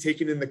needs to be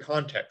taken in the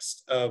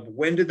context of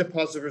when did the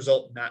positive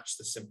result match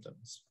the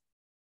symptoms.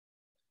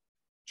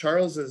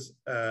 Charles is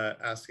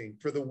asking,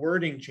 for the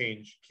wording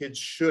change, kids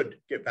should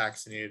get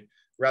vaccinated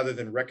rather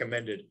than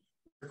recommended.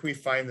 Where can we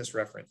find this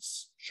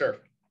reference? Sure.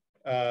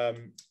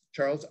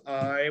 Charles,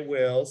 I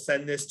will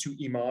send this to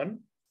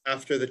Iman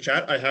after the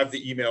chat. I have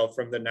the email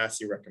from the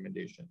NACI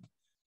recommendation.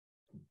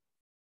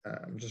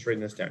 I'm just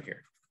writing this down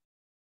here.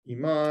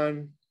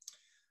 Iman.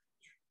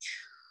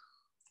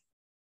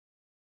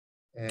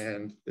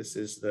 And this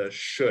is the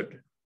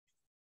should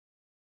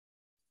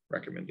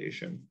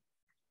recommendation.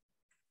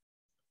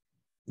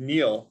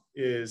 Neil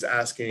is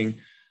asking,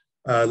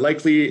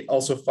 likely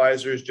also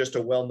Pfizer is just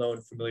a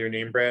well-known familiar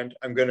name brand.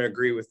 I'm going to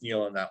agree with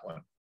Neil on that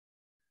one.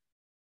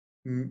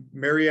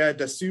 Maria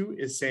Dasu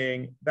is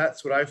saying,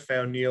 that's what I've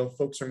found, Neil.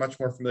 Folks are much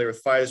more familiar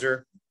with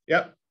Pfizer.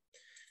 Yep.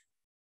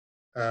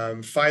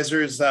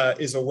 Pfizer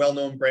is a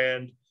well-known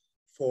brand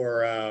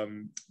for,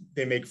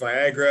 they make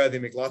Viagra, they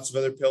make lots of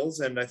other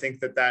pills. And I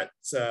think that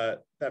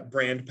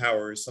brand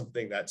power is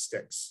something that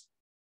sticks.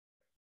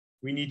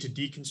 We need to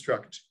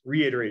deconstruct,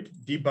 reiterate,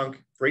 debunk,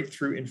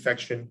 breakthrough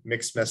infection,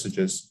 mixed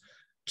messages.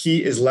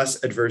 Key is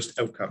less adverse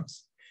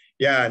outcomes.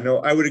 Yeah, no,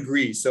 I would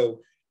agree.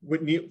 So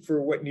what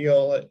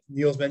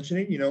Neil's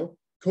mentioning, you know,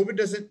 COVID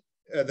doesn't,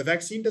 the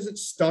vaccine doesn't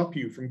stop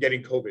you from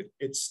getting COVID.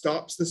 It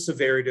stops the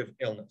severity of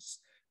illness.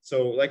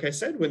 So like I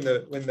said, when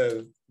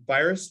the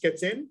virus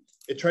gets in,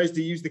 it tries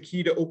to use the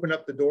key to open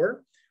up the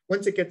door.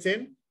 Once it gets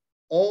in,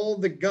 all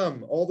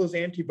those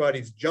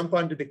antibodies jump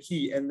onto the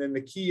key, and then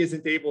the key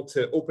isn't able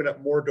to open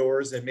up more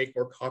doors and make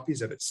more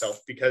copies of itself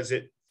because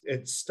it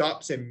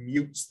stops and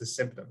mutes the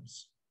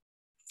symptoms.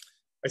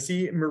 I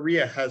see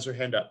Maria has her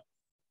hand up.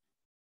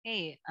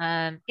 Hey,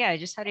 yeah, I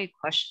just had a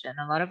question.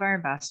 A lot of our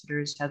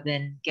ambassadors have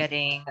been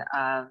getting,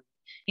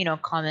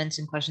 comments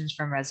and questions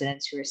from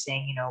residents who are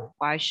saying,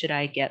 why should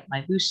I get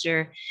my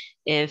booster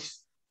if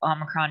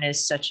Omicron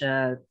is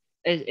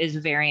is a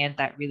variant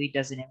that really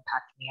doesn't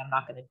impact me? I'm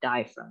not going to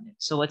die from it.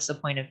 So what's the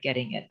point of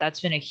getting it? That's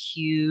been a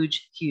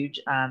huge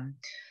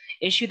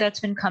issue that's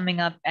been coming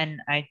up. And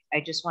I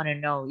just want to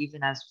know,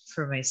 even as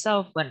for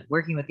myself, when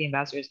working with the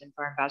ambassadors and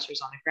for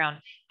ambassadors on the ground,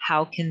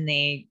 how can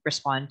they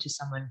respond to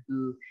someone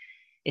who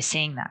is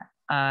saying that?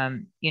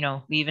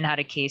 We even had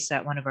a case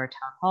at one of our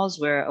town halls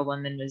where a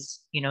woman was,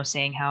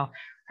 saying how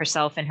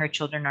herself and her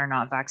children are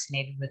not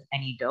vaccinated with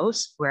any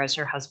dose, whereas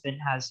her husband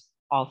has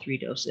all 3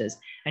 doses.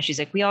 And she's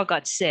like, we all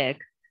got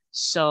sick.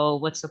 So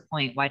what's the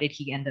point? Why did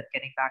he end up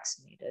getting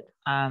vaccinated?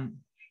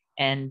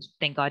 And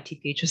thank God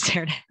TPH was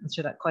there to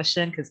answer that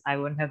question, because I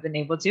wouldn't have been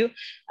able to.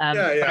 But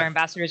our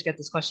ambassadors get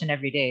this question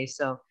every day.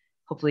 So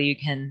hopefully you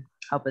can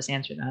help us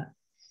answer that.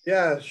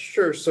 Yeah,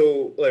 sure.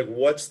 So like,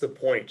 what's the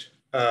point?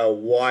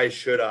 Why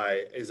should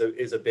I is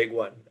a big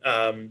one.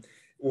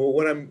 Well,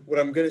 what I'm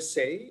going to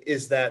say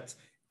is that,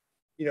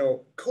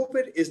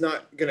 COVID is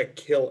not going to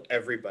kill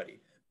everybody,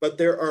 but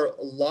there are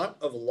a lot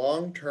of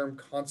long-term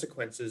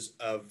consequences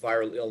of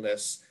viral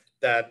illness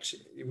that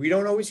we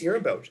don't always hear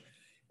about.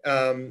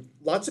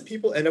 Lots of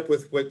people end up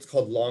with what's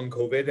called long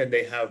COVID, and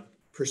they have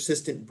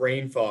persistent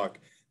brain fog.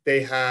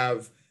 They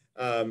have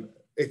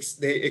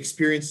they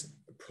experience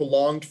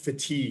prolonged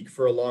fatigue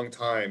for a long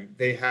time.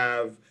 They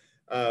have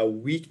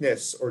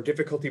weakness or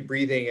difficulty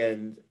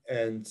breathing,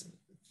 and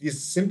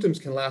these symptoms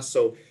can last.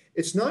 So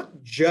it's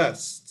not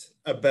just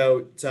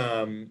about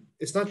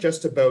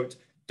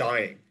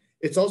dying.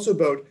 It's also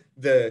about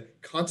the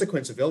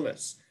consequence of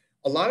illness.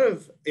 A lot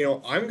of,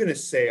 I'm going to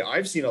say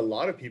I've seen a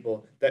lot of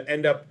people that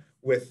end up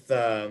with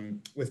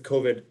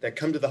COVID that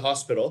come to the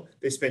hospital.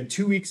 They spend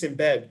 2 weeks in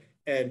bed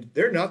and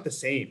they're not the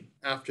same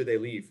after they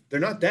leave. They're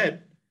not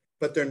dead,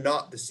 but they're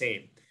not the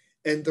same.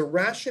 And the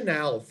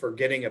rationale for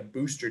getting a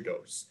booster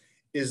dose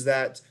is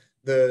that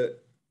the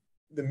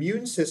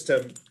immune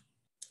system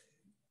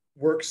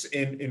works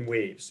in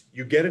waves.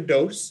 You get a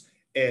dose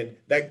and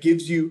that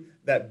gives you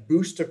that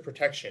boost of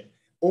protection.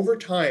 Over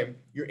time,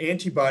 your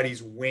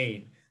antibodies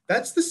wane.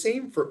 That's the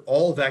same for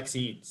all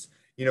vaccines.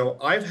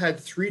 I've had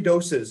 3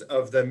 doses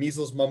of the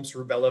measles, mumps,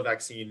 rubella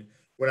vaccine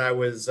when I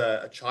was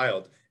a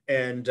child.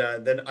 And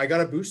then I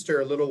got a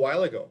booster a little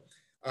while ago.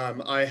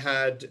 I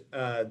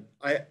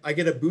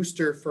get a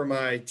booster for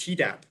my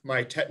Tdap,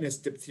 my tetanus,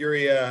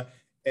 diphtheria,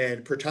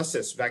 and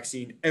pertussis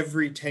vaccine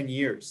every 10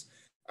 years.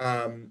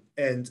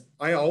 And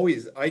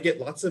I get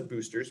lots of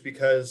boosters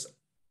because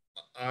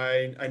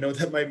I know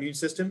that my immune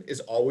system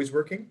is always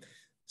working.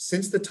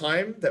 Since the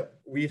time that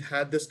we've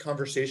had this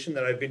conversation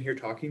that I've been here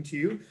talking to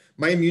you,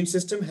 my immune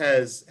system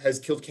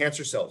has killed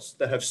cancer cells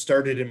that have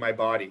started in my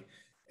body,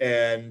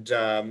 and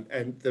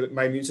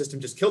my immune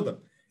system just killed them.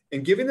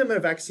 And giving them a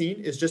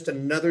vaccine is just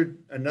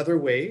another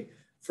way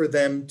for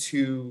them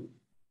to,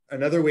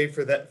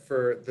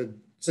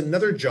 it's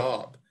another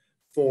job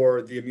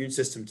for the immune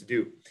system to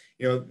do.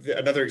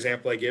 Another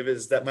example I give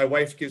is that my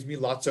wife gives me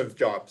lots of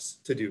jobs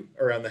to do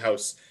around the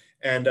house.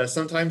 And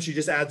sometimes she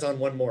just adds on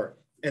one more.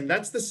 And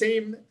that's the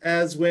same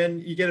as when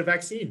you get a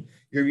vaccine.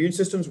 Your immune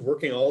system's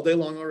working all day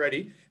long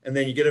already, and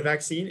then you get a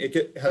vaccine,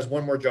 it has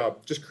one more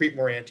job, just create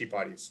more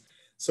antibodies.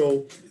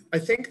 So I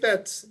think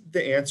that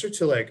the answer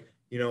to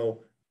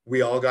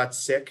we all got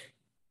sick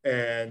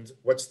and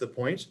what's the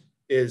point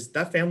is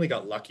that family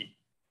got lucky.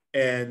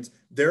 And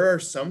there are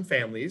some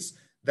families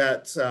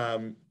that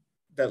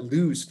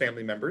lose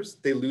family members.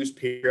 They lose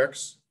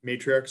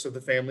matriarchs of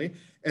the family.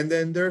 And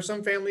then there are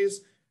some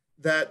families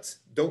that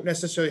don't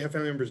necessarily have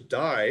family members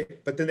die,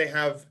 but then they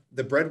have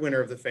the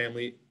breadwinner of the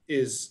family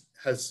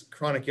has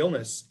chronic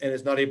illness and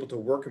is not able to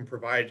work and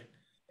provide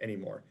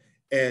anymore.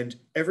 And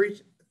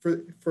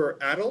for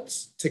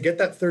adults to get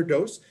that third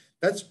dose,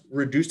 that's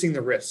reducing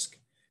the risk,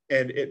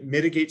 and it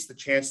mitigates the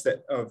chance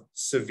of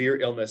severe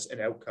illness and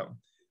outcome.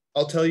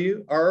 I'll tell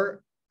you,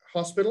 our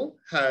hospital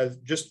has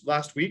just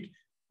last week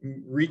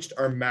reached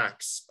our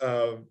max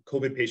of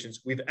COVID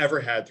patients we've ever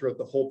had throughout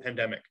the whole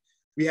pandemic.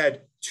 We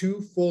had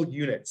 2 full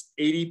units,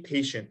 80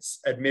 patients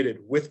admitted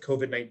with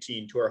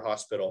COVID-19 to our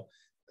hospital,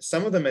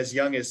 some of them as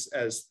young as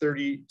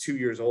 32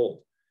 years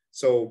old.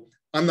 So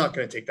I'm not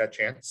going to take that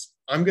chance.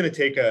 I'm going to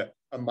take a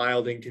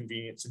mild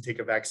inconvenience and take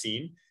a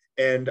vaccine.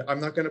 And I'm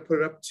not going to put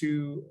it up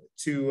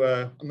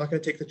I'm not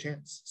going to take the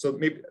chance. So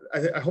maybe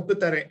I hope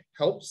that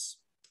helps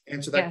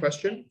answer that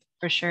question.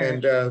 For sure.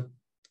 And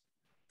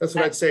that's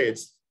what I'd say.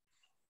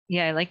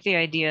 Yeah, I like the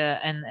idea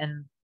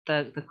and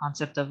the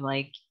concept of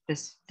like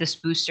this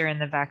booster in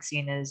the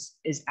vaccine is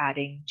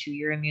adding to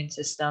your immune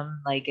system.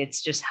 Like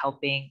it's just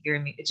helping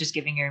it's just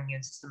giving your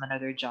immune system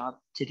another job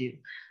to do.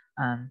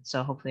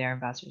 So hopefully our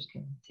ambassadors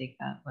can take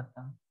that with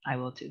them. I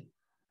will too.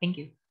 Thank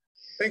you.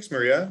 Thanks,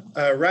 Maria.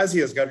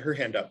 Razia's got her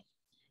hand up.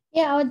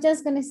 Yeah, I was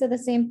just going to say the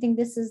same thing.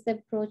 This is the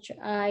approach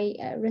I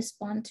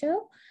respond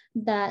to,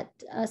 that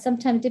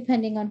sometimes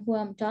depending on who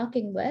I'm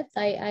talking with,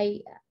 I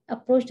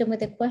approach them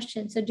with a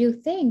question. So do you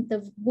think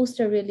the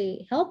booster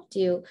really helped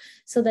you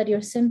so that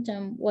your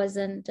symptom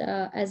wasn't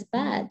as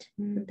bad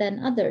than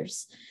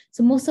others?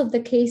 So most of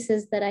the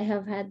cases that I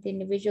have had the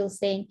individuals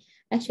saying,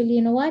 actually,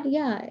 you know what?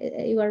 Yeah,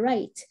 you are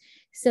right.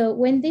 So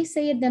when they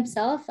say it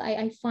themselves,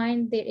 I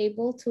find they're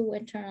able to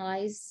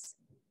internalize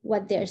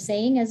what they're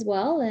saying as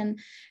well. And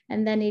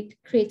then it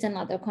creates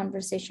another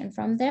conversation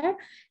from there.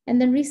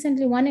 And then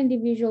recently one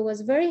individual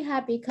was very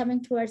happy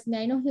coming towards me.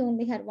 I know he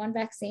only had 1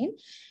 vaccine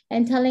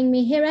and telling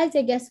me, hey,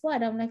 Razia, guess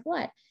what? I'm like,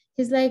 what?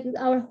 He's like,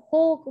 our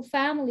whole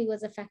family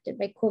was affected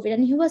by COVID.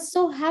 And he was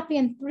so happy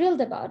and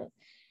thrilled about it.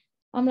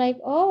 I'm like,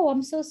 oh,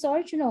 I'm so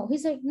sorry to know.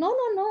 He's like, no,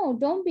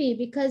 don't be,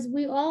 because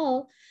we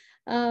all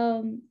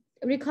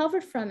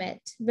recovered from it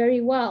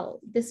very well,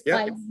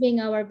 despite being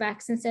our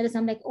vaccine status.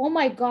 I'm like, oh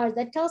my God,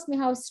 that tells me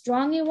how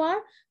strong you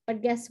are.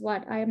 But guess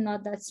what? I am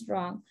not that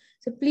strong.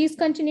 So please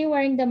continue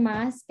wearing the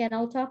mask, and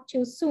I'll talk to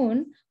you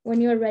soon when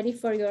you're ready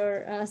for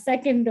your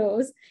second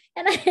dose.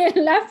 And I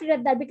laughed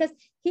at that because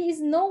he is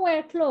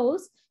nowhere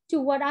close to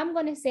what I'm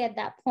going to say at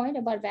that point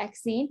about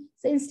vaccine.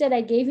 So instead,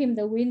 I gave him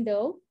the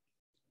window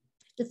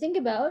to think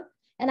about.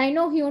 And I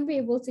know he won't be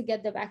able to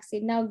get the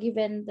vaccine now,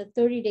 given the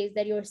 30 days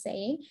that you're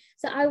saying.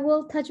 So I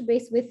will touch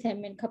base with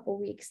him in a couple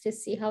of weeks to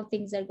see how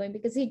things are going,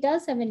 because he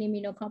does have an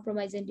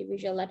immunocompromised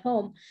individual at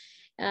home.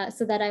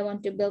 So that I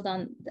want to build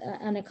on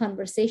a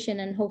conversation,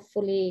 and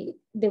hopefully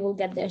they will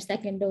get their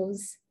second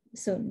dose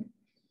soon.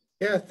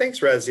 Yeah, thanks,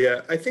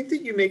 Razia. I think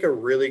that you make a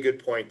really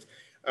good point.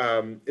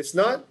 You're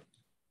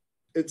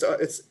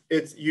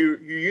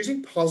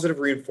using positive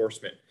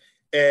reinforcement,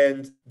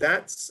 and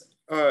that's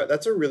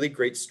a really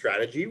great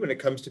strategy when it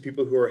comes to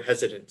people who are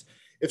hesitant.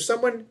 If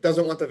someone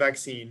doesn't want the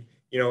vaccine,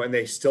 and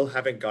they still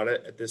haven't got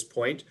it at this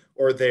point,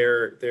 or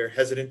they're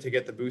hesitant to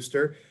get the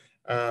booster,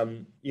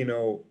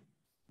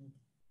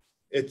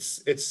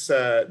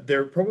 they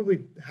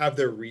probably have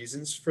their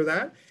reasons for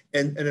that.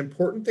 And an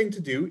important thing to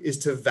do is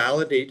to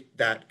validate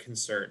that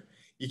concern.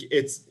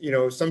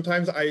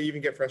 Sometimes I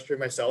even get frustrated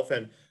myself,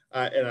 and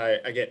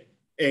I get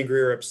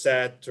angry or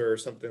upset or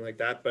something like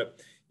that. But,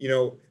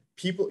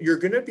 you're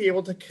going to be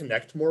able to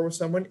connect more with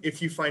someone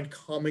if you find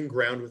common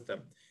ground with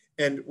them.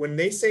 And when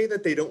they say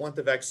that they don't want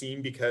the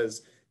vaccine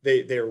because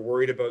they're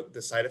worried about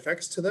the side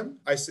effects to them,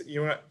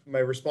 my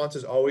response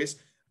is always,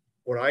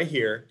 what I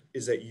hear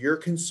is that you're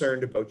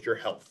concerned about your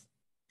health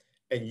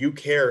and you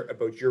care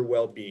about your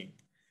well-being.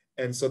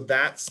 And so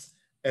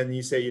and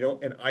you say,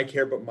 and I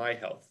care about my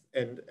health.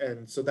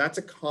 And so that's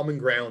a common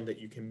ground that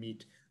you can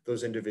meet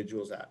those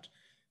individuals at.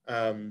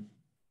 And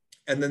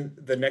then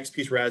the next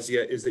piece,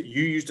 Razia, is that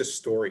you used a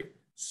story.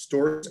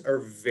 Stories are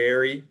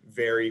very,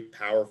 very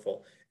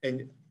powerful.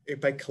 And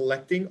by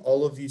collecting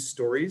all of these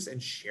stories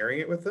and sharing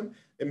it with them,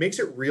 it makes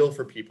it real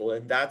for people.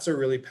 And that's a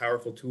really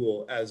powerful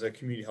tool as a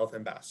community health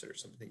ambassador,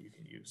 something that you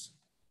can use.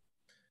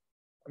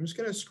 I'm just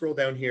going to scroll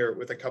down here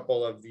with a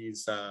couple of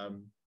these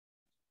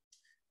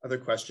other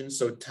questions.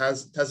 So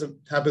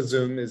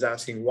Tabazum is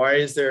asking, why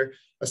is there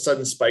a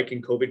sudden spike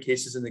in COVID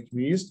cases in the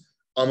communities?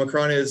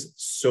 Omicron is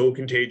so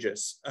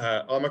contagious.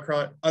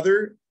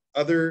 Other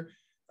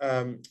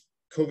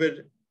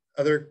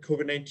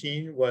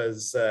COVID-19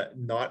 was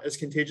not as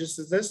contagious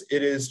as this.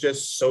 It is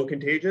just so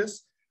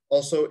contagious.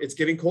 Also, it's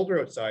getting colder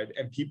outside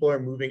and people are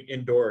moving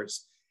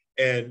indoors.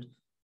 And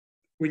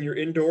when you're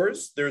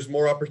indoors, there's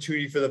more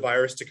opportunity for the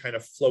virus to kind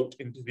of float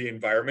into the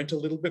environment a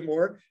little bit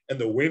more, and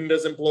the wind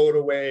doesn't blow it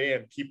away,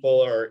 and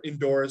people are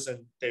indoors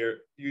and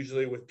they're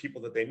usually with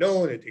people that they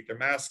know, and they take their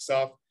masks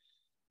off.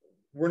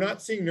 We're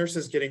not seeing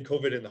nurses getting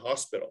COVID in the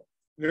hospital.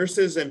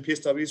 Nurses and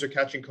PSWs are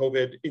catching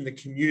COVID in the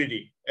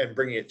community and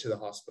bringing it to the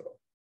hospital.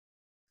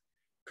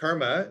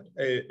 Karma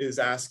is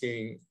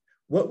asking,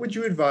 what would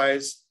your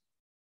advice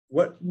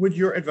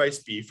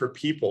be for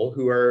people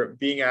who are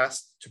being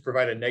asked to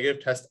provide a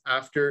negative test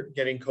after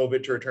getting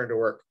COVID to return to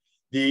work?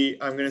 I'm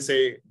going to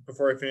say,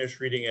 before I finish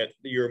reading it,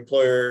 your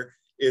employer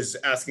is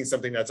asking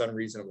something that's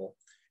unreasonable.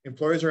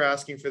 Employers are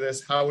asking for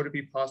this. How would it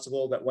be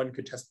possible that one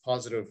could test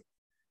positive?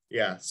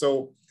 Yeah.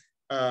 So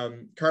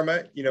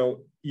Karma,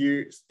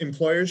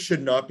 employers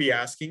should not be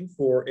asking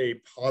for a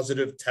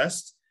positive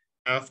test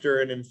after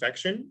an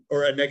infection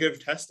or a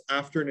negative test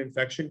after an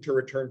infection to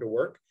return to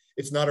work.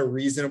 It's not a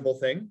reasonable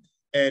thing.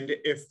 And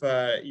if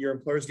your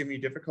employer is giving you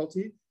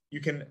difficulty, you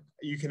can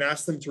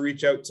ask them to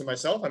reach out to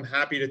myself. I'm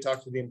happy to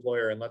talk to the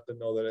employer and let them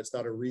know that it's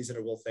not a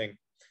reasonable thing.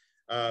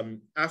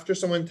 After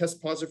someone tests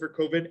positive for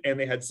COVID and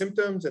they had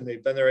symptoms and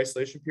they've done their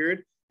isolation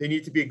period, they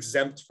need to be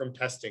exempt from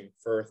testing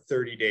for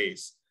 30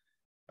 days.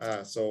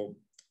 So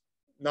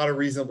not a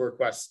reasonable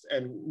request.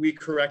 And we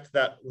correct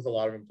that with a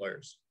lot of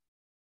employers.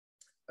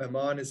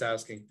 Aman is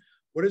asking,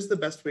 what is the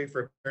best way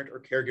for a parent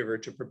or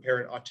caregiver to prepare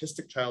an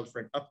autistic child for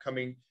an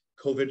upcoming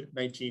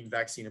COVID-19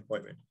 vaccine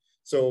appointment?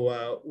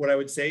 So what I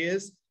would say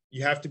is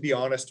you have to be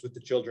honest with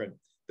the children.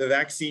 The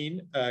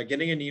vaccine,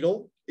 getting a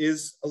needle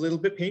is a little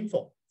bit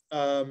painful.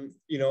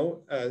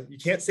 You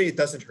can't say it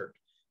doesn't hurt,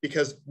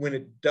 because when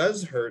it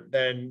does hurt,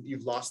 then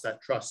you've lost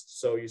that trust.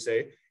 So you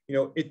say,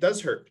 it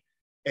does hurt,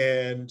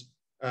 and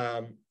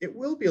it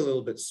will be a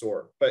little bit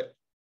sore, but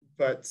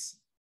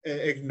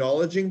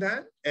acknowledging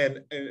that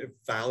and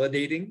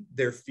validating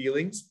their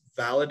feelings,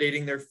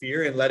 validating their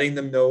fear, and letting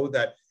them know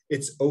that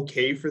it's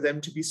okay for them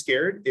to be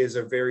scared is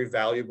a very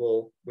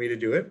valuable way to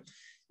do it.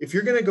 If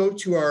you're going to go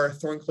to our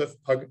Thorncliffe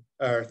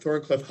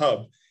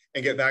hub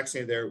and get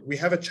vaccinated there, we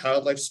have a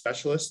child life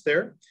specialist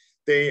there.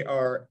 They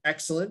are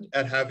excellent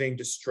at having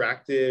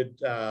distracting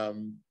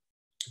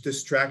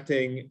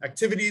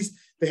activities.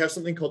 They have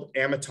something called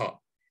Ametop,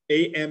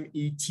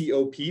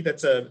 AMETOP.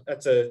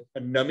 That's a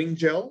numbing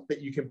gel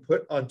that you can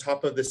put on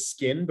top of the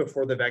skin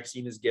before the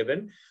vaccine is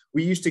given.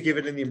 We used to give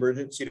it in the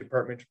emergency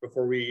department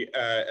before we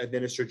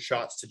administered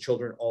shots to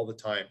children all the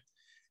time.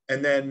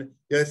 And then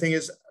the other thing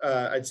is,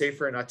 I'd say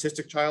for an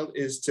autistic child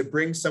is to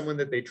bring someone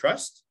that they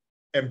trust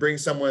and bring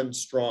someone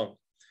strong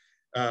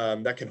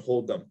that can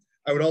hold them.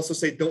 I would also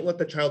say, don't let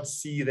the child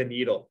see the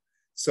needle.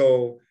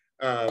 So,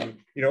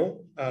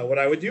 what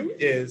I would do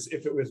is,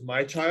 if it was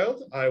my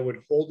child, I would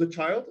hold the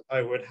child.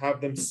 I would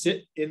have them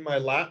sit in my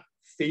lap,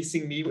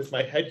 facing me with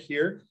my head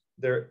here,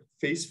 their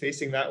face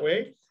facing that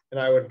way. And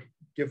I would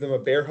give them a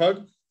bear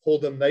hug,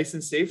 hold them nice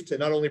and safe to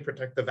not only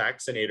protect the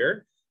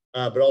vaccinator,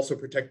 but also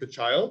protect the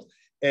child.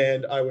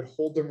 And I would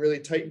hold them really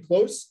tight and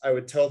close. I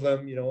would tell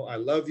them, I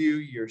love you,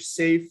 you're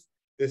safe.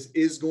 This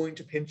is going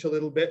to pinch a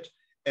little bit,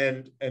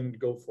 and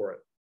go for it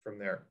from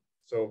there.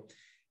 So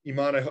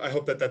Iman, I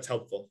hope that that's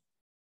helpful.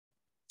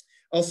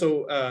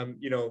 Also,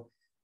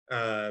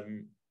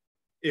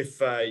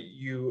 if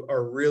you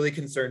are really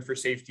concerned for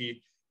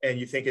safety and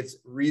you think it's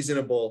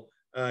reasonable,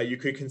 you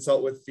could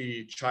consult with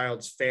the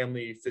child's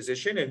family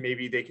physician, and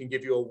maybe they can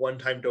give you a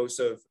one-time dose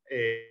of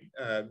a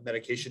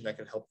medication that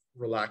can help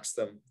relax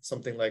them,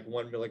 something like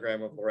 1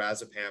 milligram of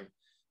lorazepam.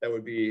 That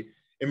would be,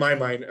 in my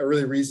mind, a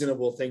really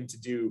reasonable thing to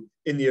do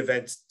in the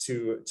event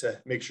to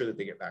make sure that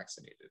they get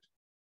vaccinated.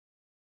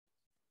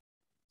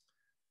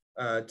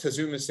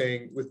 Tazum is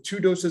saying, with 2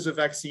 doses of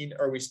vaccine,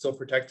 are we still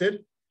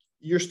protected?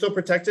 You're still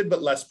protected,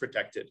 but less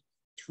protected.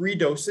 3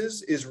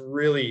 doses is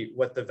really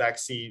what the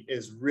vaccine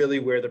is, really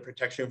where the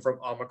protection from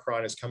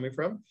Omicron is coming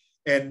from.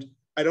 And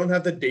I don't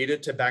have the data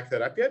to back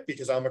that up yet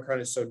because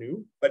Omicron is so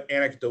new, but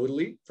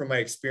anecdotally, from my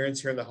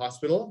experience here in the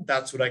hospital,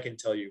 that's what I can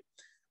tell you.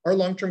 Our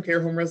long-term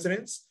care home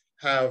residents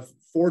have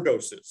 4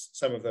 doses,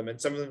 some of them,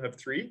 and some of them have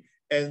 3.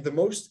 And the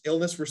most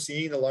illness we're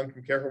seeing in the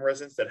long-term care home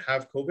residents that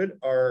have COVID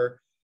are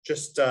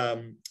just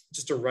a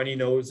runny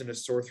nose and a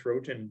sore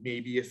throat and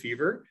maybe a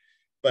fever.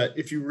 But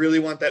if you really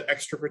want that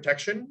extra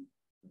protection,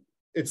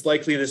 it's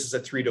likely this is a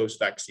 3-dose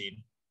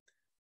vaccine.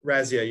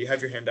 Razia, you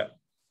have your hand up.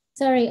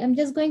 Sorry, I'm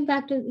just going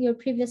back to your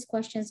previous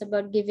questions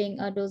about giving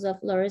a dose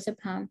of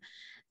lorazepam.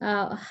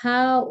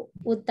 How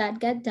would that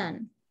get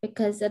done?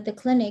 Because at the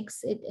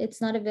clinics,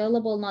 it's not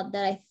available, not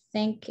that I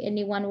think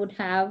anyone would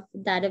have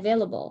that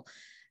available.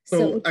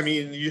 So I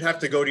mean, you'd have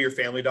to go to your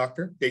family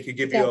doctor. They could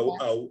give you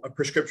a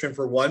prescription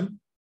for one.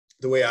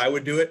 The way I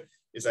would do it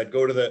is I'd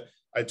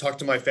talk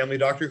to my family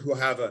doctor who I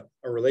have a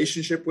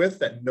relationship with,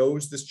 that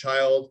knows this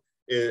child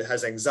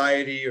has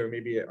anxiety or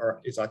maybe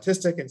is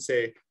autistic, and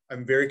say,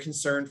 I'm very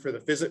concerned for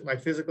my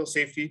physical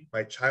safety,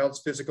 my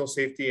child's physical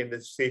safety, and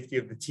the safety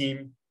of the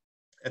team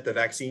at the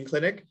vaccine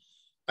clinic.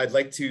 I'd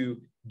like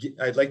to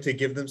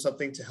give them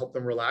something to help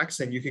them relax.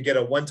 And you could get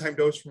a one-time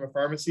dose from a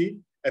pharmacy,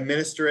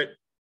 administer it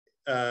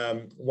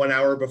 1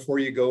 hour before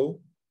you go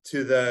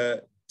to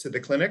the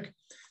clinic.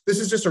 This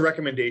is just a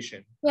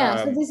recommendation.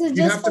 Yeah, so this is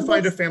you have to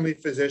find a family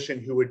physician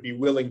who would be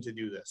willing to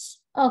do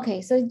this.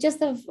 Okay, so just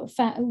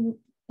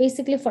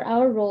basically for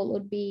our role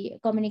would be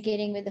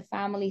communicating with the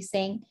family,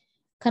 saying,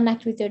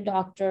 connect with your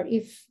doctor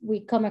if we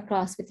come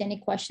across with any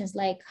questions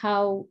like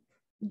how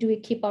do we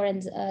keep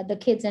the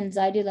kids'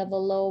 anxiety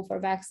level low for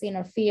vaccine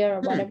or fear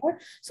or whatever.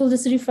 So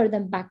let's refer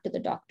them back to the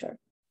doctor.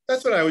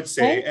 That's what I would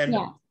say. Right? And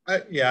yeah.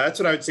 Yeah, that's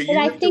what I would say. But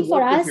I think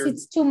for us,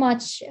 it's too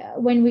much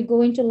when we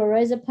go into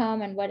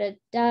lorazepam and what it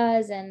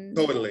does and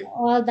totally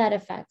all that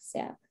affects.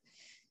 Yeah.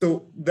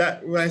 So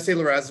that when I say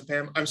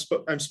lorazepam,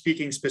 I'm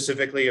speaking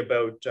specifically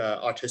about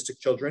autistic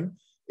children.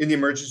 In the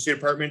emergency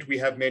department, we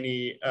have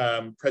many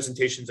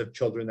presentations of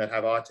children that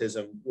have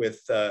autism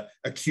with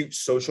acute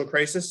social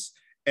crisis,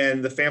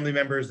 and the family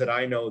members that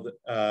I know,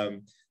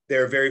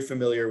 they're very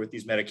familiar with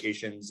these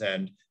medications,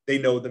 and they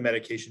know the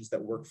medications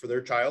that work for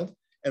their child.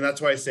 And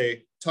that's why I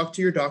say, talk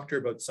to your doctor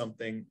about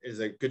something is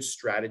a good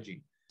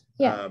strategy.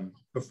 Yeah.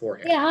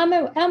 Beforehand.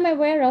 Yeah, I'm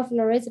aware of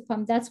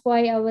lorazepam. That's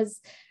why I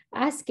was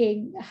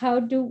asking, how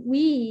do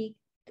we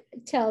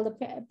tell the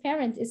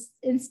parents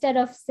instead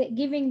of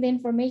giving the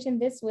information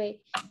this way,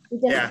 we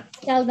just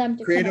tell them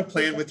to create a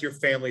plan with your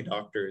family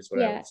doctor is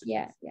what I would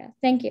suggest. Yeah.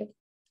 Thank you.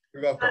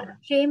 You're welcome.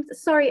 James,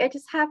 sorry, I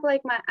just have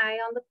like my eye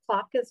on the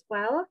clock as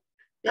well.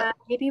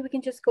 Maybe we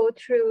can just go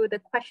through the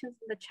questions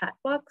in the chat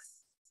box.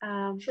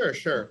 Sure.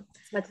 As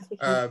much as we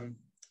can.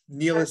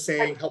 Neil is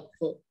saying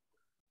helpful.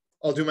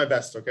 I'll do my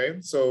best, okay?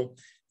 So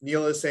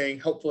Neil is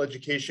saying helpful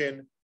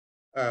education,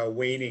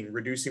 waning,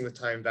 reducing with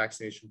time,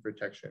 vaccination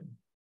protection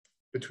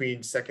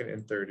between second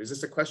and third. Is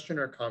this a question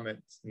or a comment,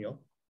 Neil?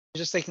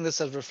 Just taking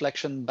this as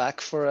reflection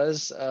back for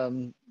us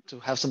to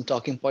have some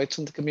talking points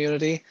in the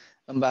community,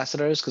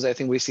 ambassadors, because I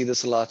think we see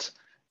this a lot.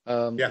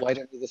 Why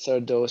don't do the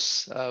third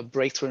dose,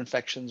 breakthrough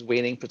infections,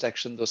 waning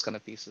protection, those kind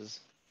of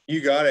pieces. You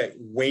got it.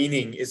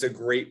 Waning is a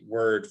great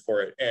word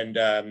for it.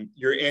 And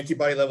your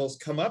antibody levels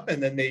come up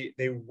and then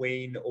they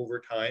wane over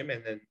time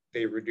and then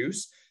they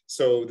reduce.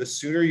 So the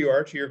sooner you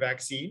are to your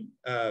vaccine,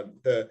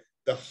 the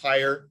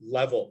higher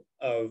level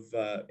of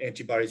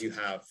antibodies you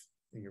have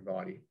in your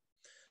body.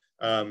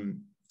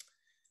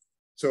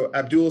 So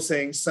Abdul is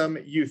saying some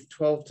youth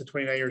 12 to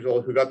 29 years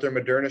old who got their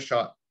Moderna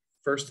shot,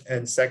 first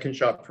and second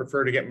shot,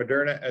 prefer to get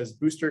Moderna as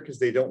booster because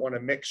they don't want to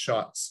mix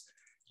shots.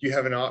 You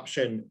have an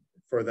option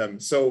for them.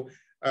 So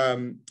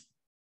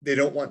they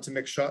don't want to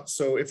mix shots.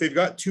 So if they've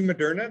got 2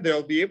 Moderna,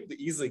 they'll be able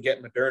to easily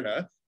get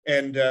Moderna.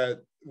 And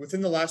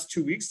within the last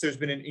 2 weeks, there's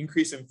been an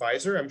increase in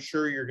Pfizer. I'm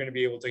sure you're going to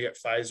be able to get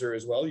Pfizer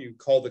as well. You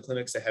call the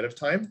clinics ahead of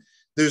time.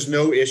 There's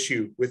no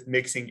issue with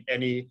mixing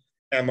any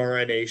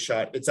mRNA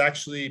shot. It's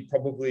actually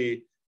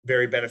probably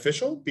very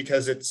beneficial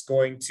because it's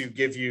going to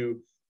give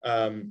you,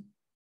 it's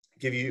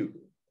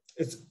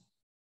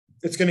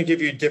going to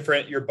give you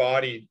your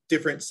body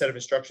different set of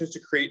instructions to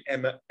create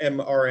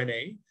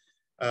mRNA.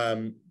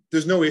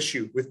 There's no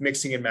issue with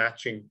mixing and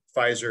matching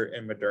Pfizer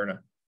and Moderna.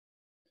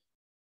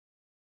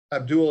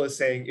 Abdul is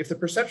saying, if the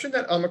perception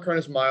that Omicron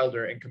is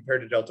milder and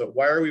compared to Delta,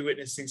 why are we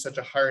witnessing such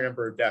a higher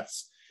number of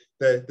deaths?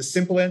 The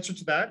simple answer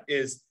to that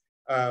is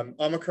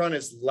Omicron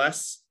is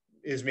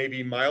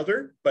maybe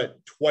milder,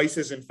 but twice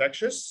as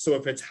infectious. So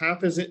if it's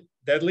half as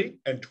deadly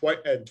and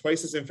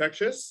twice as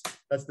infectious,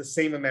 that's the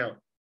same amount,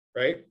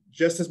 right?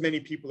 Just as many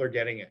people are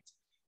getting it.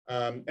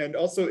 And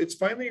also it's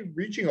finally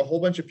reaching a whole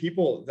bunch of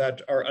people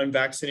that are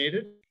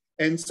unvaccinated.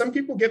 And some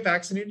people get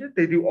vaccinated,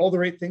 they do all the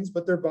right things,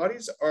 but their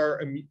bodies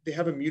they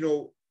have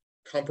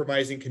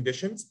immunocompromising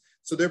conditions.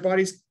 So their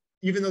bodies,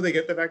 even though they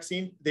get the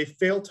vaccine, they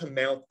fail to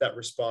mount that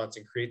response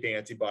and create the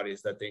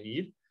antibodies that they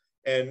need.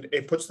 And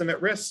it puts them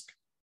at risk.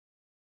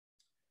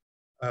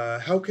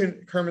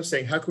 Karma's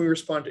saying, how can we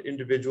respond to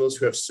individuals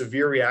who have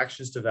severe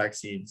reactions to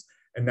vaccines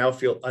and now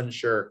feel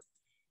unsure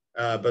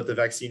about the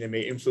vaccine and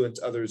may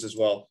influence others as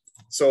well?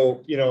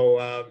 So,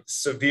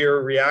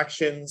 severe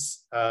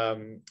reactions,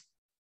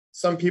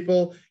 some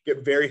people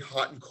get very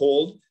hot and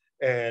cold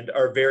and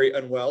are very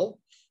unwell.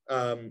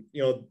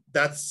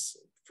 That's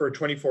for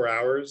 24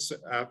 hours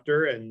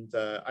after. And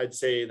I'd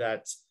say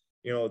that,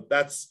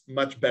 that's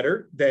much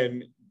better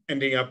than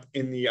ending up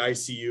in the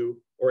ICU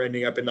or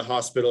ending up in the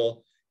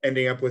hospital,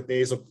 ending up with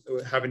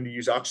having to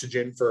use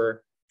oxygen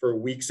for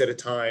weeks at a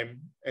time.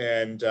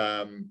 And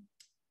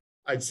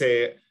I'd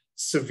say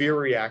severe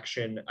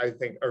reaction, I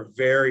think, are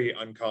very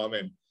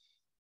uncommon.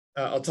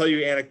 I'll tell you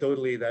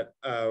anecdotally that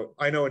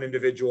I know an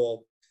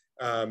individual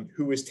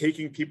who was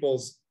taking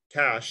people's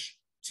cash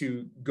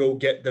to go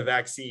get the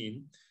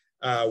vaccine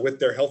with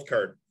their health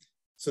card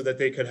so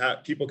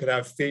that people could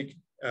have fake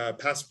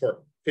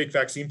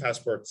vaccine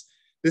passports.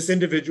 This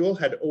individual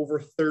had over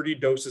 30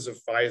 doses of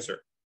Pfizer.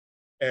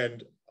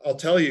 And I'll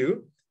tell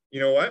you, you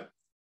know what?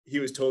 He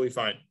was totally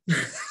fine.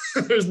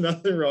 There's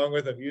nothing wrong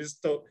with him.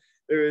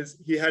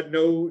 He had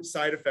no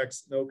side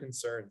effects, no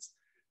concerns.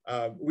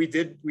 We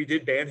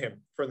did ban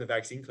him from the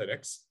vaccine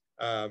clinics,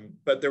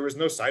 but there was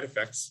no side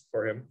effects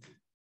for him.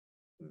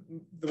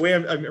 The way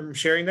I'm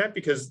sharing that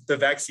because the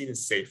vaccine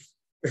is safe.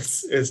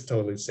 It's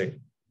totally safe.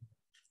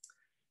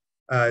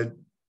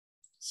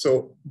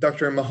 So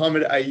Dr.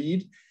 Mohammed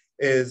Aid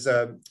is,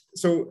 Iman,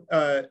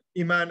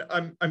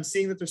 I'm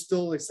seeing that there's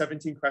still like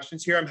 17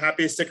 questions here. I'm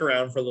happy to stick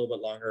around for a little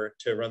bit longer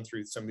to run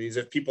through some of these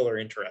if people are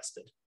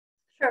interested.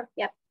 Sure,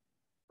 yeah.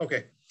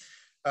 Okay.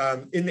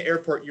 In the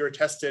airport,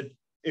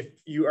 if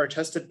you are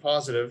tested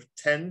positive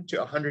 10 to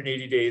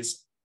 180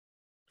 days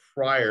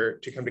prior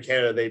to come to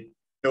Canada,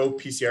 No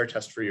PCR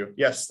test for you.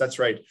 Yes, that's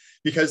right.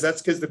 Because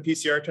the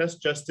PCR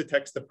test just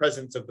detects the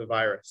presence of the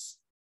virus.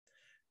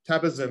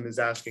 Tabazim is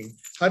asking,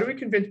 how do we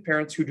convince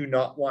parents who do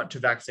not want to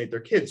vaccinate their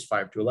kids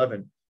 5 to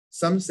 11?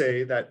 Some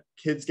say that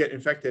kids get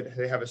infected,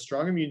 they have a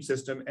strong immune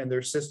system, and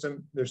their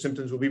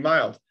symptoms will be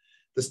mild.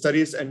 The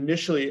studies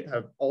initially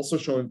have also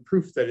shown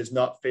proof that is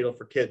not fatal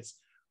for kids.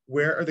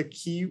 Where are the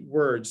key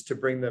words to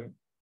bring them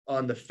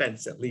on the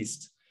fence, at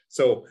least?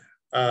 So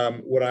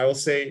what I will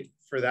say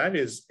for that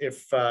is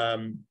if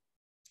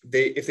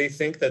they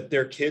think that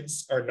their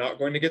kids are not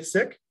going to get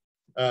sick,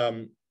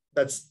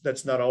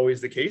 that's not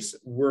always the case.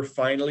 We're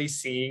finally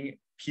seeing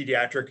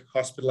pediatric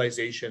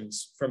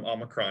hospitalizations from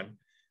Omicron.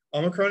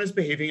 Omicron is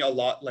behaving a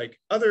lot like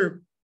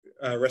other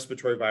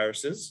respiratory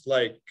viruses,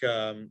 like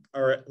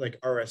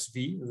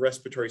RSV,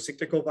 respiratory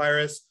syncytial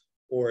virus,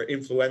 or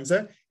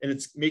influenza, and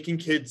it's making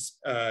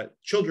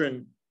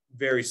children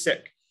very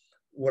sick.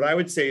 What I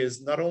would say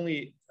is not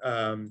only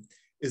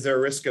is there a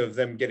risk of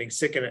them getting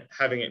sick and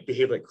having it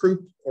behave like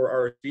croup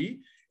or RSV,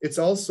 it's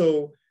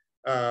also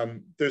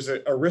there's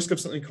a risk of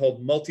something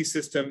called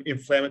multi-system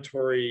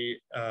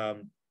inflammatory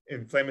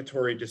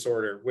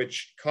disorder,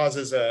 which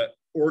causes a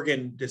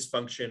organ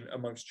dysfunction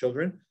amongst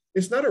children.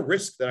 It's not a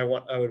risk that I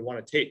would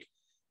want to take.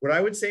 What I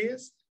would say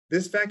is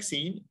this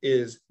vaccine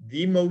is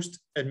the most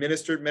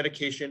administered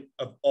medication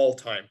of all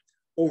time.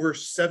 Over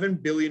 7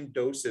 billion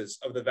doses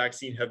of the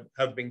vaccine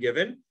have been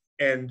given,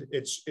 and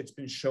it's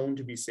been shown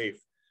to be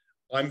safe.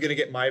 I'm going to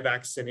get my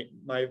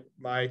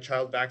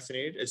child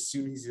vaccinated as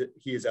soon as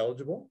he is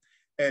eligible.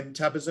 And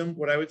Tabazim,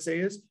 what I would say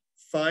is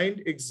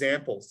find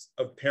examples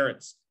of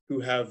parents who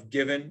have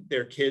given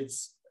their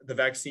kids the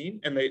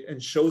vaccine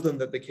and show them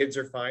that the kids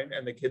are fine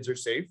and the kids are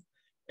safe,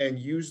 and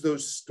use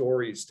those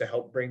stories to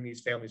help bring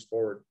these families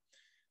forward.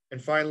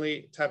 And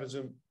finally,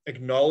 Tabazim,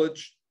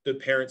 acknowledge the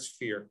parents'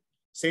 fear.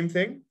 Same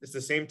thing, it's the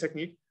same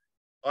technique.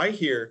 I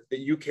hear that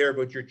you care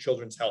about your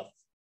children's health,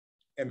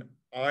 and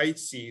I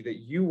see that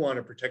you want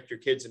to protect your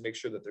kids and make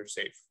sure that they're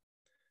safe.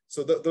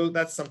 So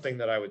that's something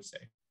that I would say.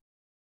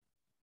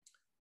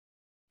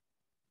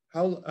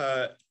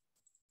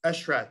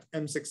 Eshrat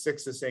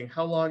M66 is saying,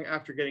 how long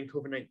after getting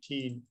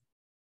COVID-19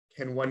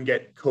 can one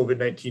get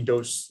COVID-19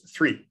 dose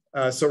 3?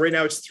 So right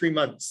now it's 3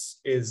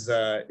 months is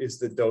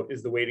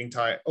the waiting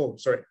time. Oh,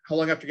 sorry. How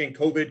long after getting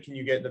COVID can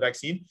you get the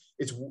vaccine?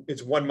 It's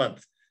 1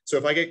 month. So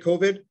if I get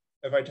COVID,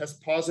 if I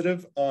test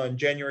positive on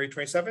January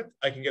 27th,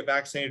 I can get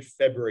vaccinated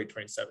February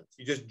 27th.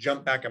 You just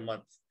jump back a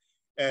month.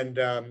 And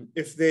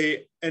if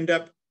they end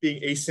up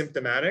being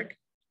asymptomatic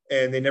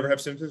and they never have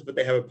symptoms, but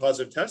they have a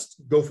positive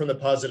test, go from the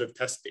positive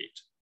test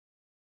date.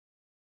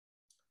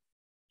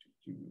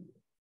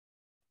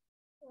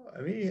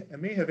 I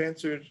may have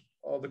answered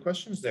all the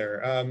questions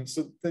there.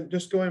 So then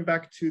just going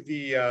back to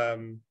the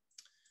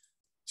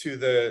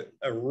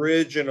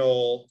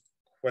original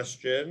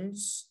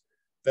questions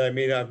that I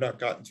may have not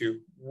gotten to.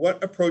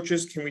 What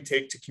approaches can we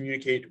take to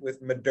communicate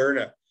with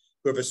Moderna,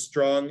 who have a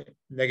strong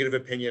negative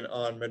opinion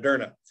on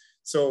Moderna?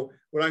 So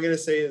what I'm going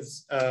to say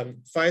is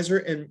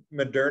Pfizer and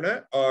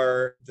Moderna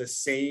are the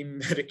same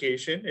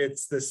medication.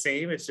 It's the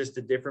same, it's just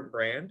a different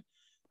brand.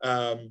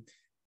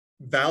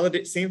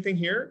 Same thing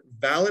here,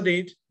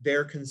 validate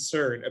their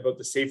concern about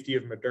the safety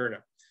of Moderna.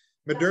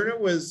 Moderna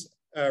was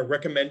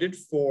recommended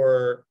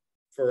for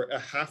a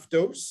half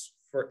dose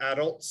for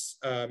adults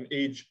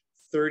age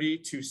 30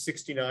 to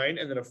 69,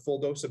 and then a full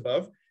dose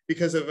above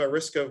because of a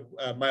risk of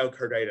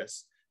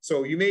myocarditis.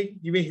 So you may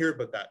hear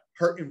about that,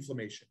 heart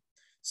inflammation.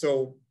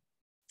 So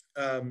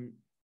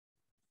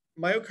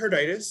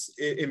myocarditis,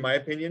 in my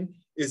opinion,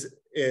 is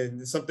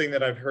something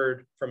that I've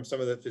heard from some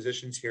of the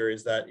physicians here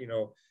is that,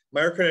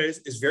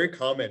 myocarditis is very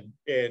common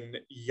in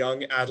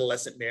young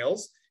adolescent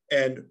males.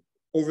 And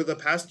over the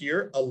past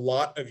year, a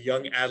lot of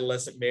young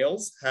adolescent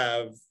males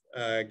have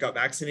got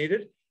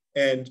vaccinated,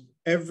 and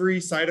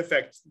every side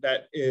effect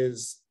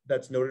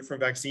that's noted from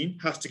vaccine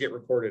has to get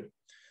reported.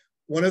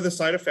 One of the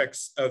side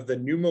effects of the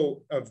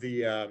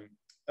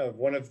of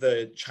one of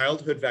the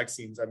childhood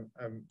vaccines, I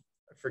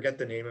forget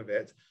the name of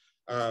it.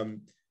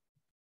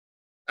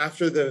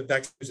 After the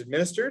vaccine was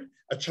administered,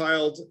 a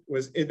child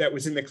that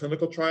was in the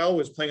clinical trial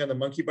was playing on the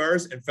monkey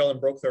bars and fell and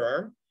broke their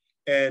arm.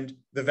 And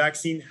the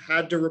vaccine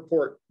had to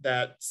report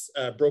that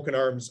broken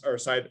arms are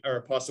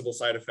a possible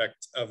side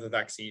effect of the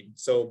vaccine.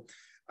 So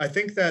I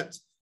think that,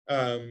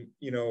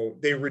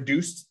 they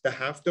reduced the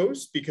half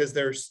dose because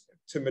there's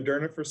to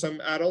Moderna for some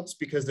adults,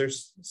 because they're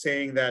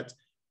saying that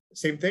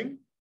same thing,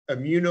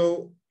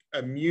 immune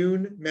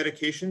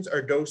medications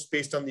are dosed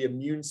based on the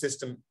immune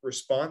system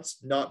response,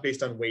 not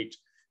based on weight.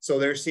 So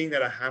they're seeing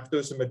that a half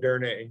dose of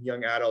Moderna in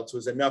young adults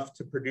was enough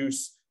to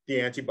produce the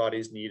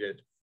antibodies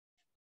needed.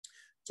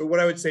 So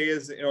what I would say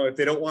is, if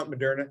they don't want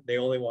Moderna, they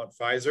only want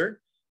Pfizer.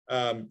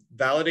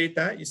 Validate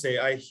that. You say,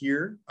 I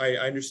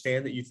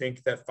understand that you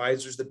think that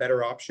Pfizer is the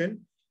better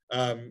option,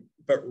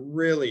 but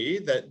really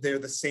that they're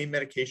the same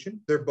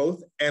medication. They're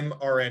both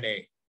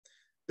mRNA.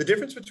 The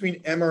difference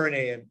between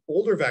mRNA and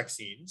older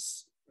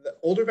vaccines, the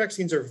older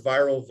vaccines are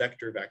viral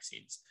vector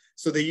vaccines.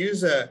 So they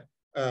use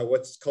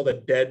what's called a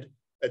dead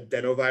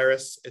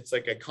adenovirus. It's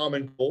like a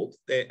common cold,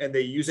 and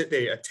they use it,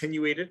 they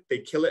attenuate it, they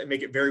kill it and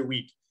make it very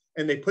weak.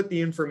 And they put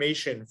the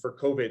information for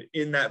COVID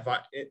in that,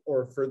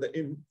 or for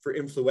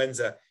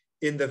influenza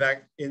in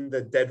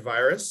the dead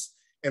virus,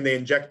 and they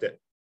inject it.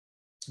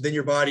 Then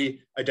your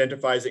body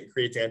identifies it and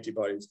creates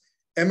antibodies.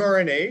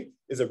 mRNA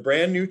is a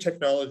brand new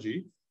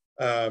technology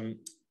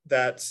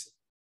that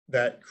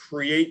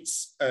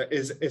creates,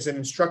 is an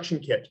instruction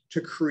kit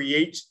to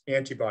create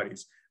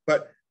antibodies.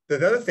 But the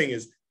other thing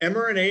is,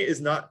 mRNA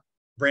is not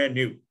brand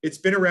new. It's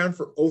been around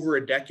for over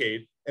a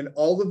decade, and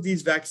all of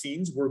these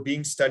vaccines were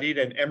being studied,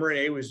 and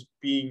mRNA was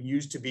being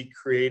used to be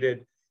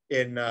created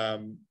in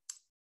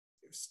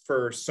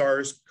for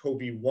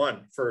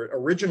SARS-CoV-1, for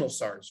original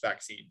SARS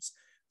vaccines.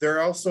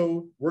 They're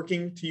also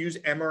working to use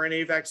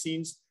mRNA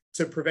vaccines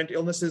to prevent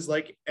illnesses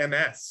like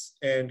MS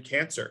and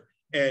cancer.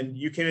 And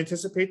you can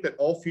anticipate that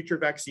all future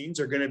vaccines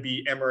are going to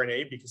be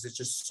mRNA because it's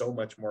just so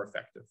much more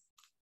effective.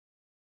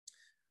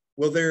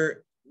 Will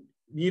there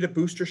need a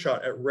booster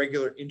shot at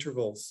regular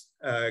intervals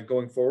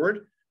going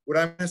forward? What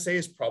I'm going to say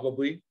is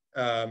probably.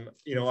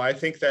 I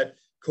think that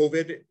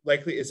COVID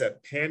likely is a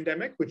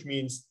pandemic, which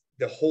means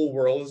the whole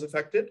world is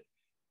affected.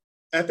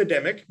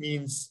 Epidemic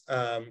means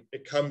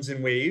it comes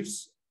in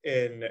waves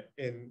in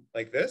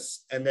like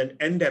this. And then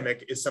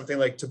endemic is something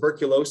like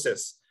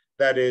tuberculosis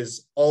that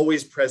is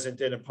always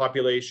present in a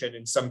population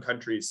in some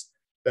countries.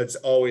 That's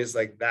always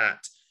like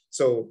that.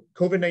 So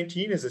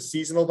COVID-19 is a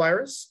seasonal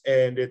virus,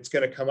 and it's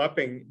going to come up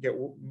and get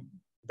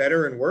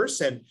better and worse.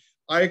 And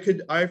I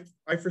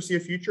foresee a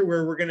future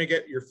where we're going to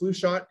get your flu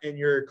shot and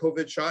your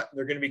COVID shot, and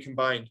they're going to be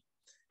combined.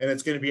 And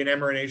it's going to be an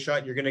mRNA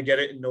shot. You're going to get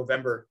it in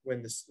November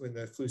when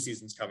the flu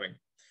season's coming.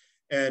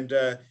 And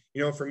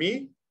for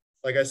me,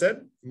 like I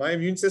said, my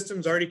immune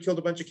system's already killed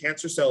a bunch of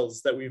cancer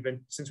cells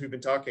since we've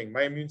been talking.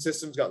 My immune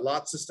system's got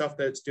lots of stuff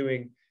that it's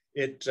doing.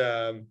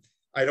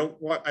 I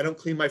don't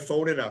clean my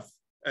phone enough,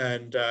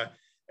 and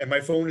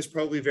my phone is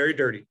probably very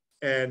dirty.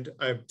 And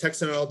I'm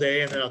texting it all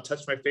day, and then I'll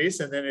touch my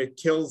face, and then it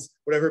kills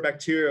whatever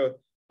bacteria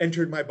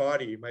entered my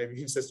body. My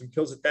immune system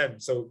kills it then.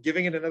 So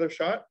giving it another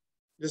shot,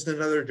 just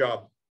another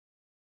job.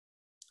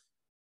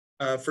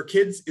 For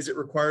kids, is it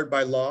required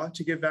by law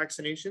to give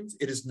vaccinations?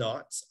 It is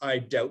not. I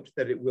doubt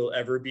that it will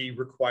ever be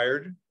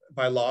required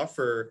by law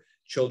for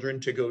children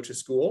to go to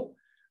school.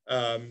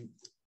 And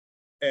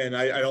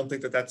I don't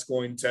think that that's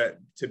going to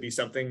be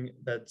something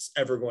that's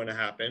ever going to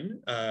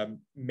happen,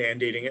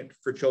 mandating it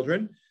for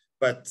children.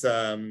 But,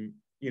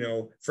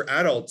 for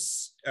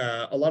adults,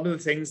 a lot of the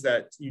things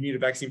that you need a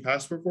vaccine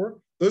passport for,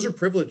 those are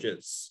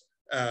privileges.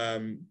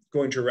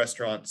 Going to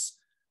restaurants,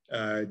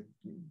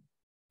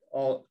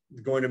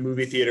 going to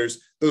movie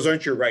theaters, those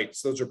aren't your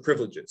rights, those are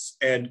privileges.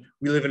 And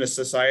we live in a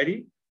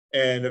society,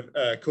 and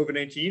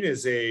COVID-19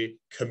 is a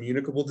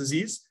communicable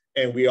disease,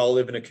 and we all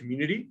live in a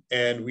community,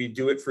 and we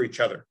do it for each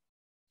other.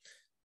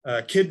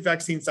 Kid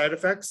vaccine side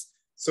effects.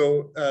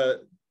 So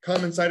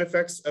common side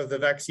effects of the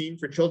vaccine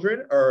for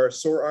children are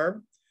sore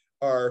arm,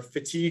 are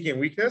fatigue and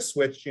weakness,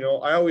 which,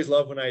 I always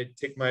love when I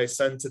take my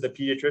son to the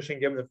pediatrician and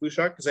give him the flu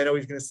shot, because I know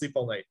he's going to sleep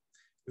all night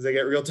because they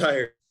get real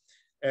tired.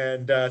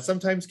 And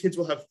sometimes kids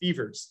will have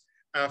fevers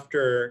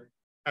after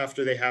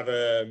they have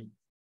a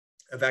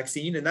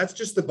vaccine, and that's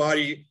just the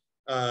body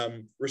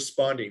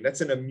responding.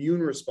 That's an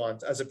immune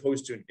response as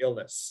opposed to an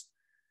illness.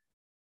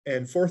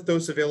 And fourth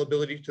dose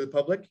availability to the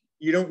public,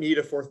 you don't need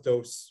a fourth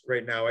dose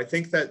right now. I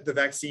think that the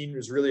vaccine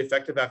is really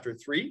effective after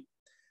 3.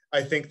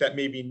 I think that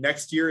maybe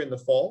next year in the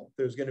fall,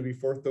 there's going to be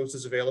fourth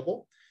doses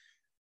available.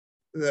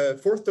 The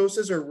fourth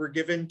doses were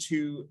given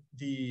to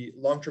the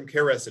long-term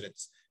care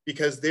residents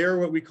because they're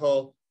what we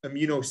call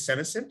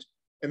immunosenescent,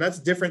 and that's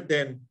different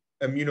than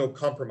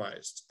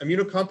immunocompromised.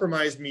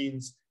 Immunocompromised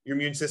means your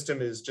immune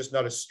system is just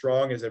not as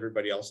strong as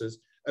everybody else's.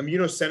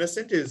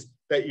 Immunosenescent is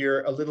that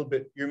your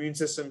immune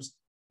system's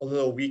a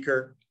little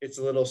weaker, it's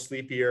a little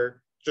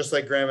sleepier, just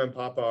like grandma and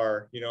papa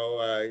are.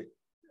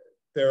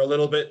 They're a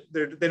little bit,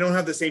 they don't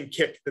have the same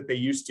kick that they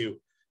used to.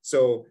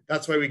 So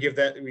that's why we gave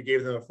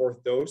them a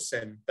fourth dose,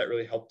 and that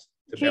really helped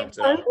to balance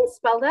it out. Can you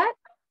spell that?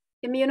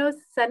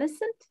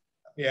 Immunosenescent?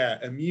 Yeah,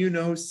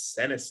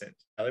 immunosenescent.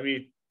 Let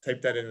me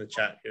type that in the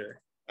chat here.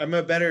 I'm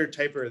a better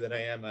typer than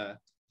I am a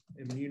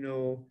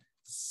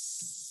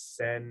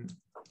immunosenescent.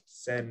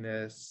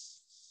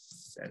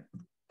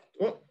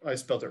 Oh, I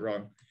spelled it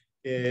wrong.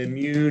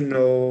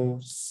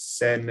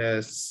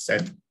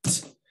 Immunosenescent.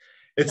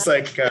 It's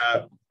like,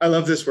 I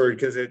love this word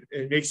because it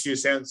makes you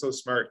sound so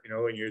smart,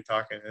 when you're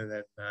talking. And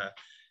then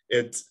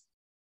it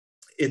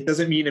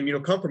doesn't mean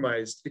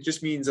immunocompromised. It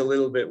just means a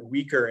little bit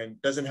weaker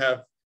and doesn't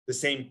have the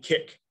same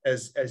kick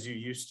as you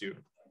used to.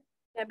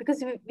 Yeah,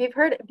 because we've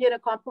heard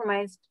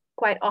immunocompromised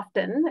quite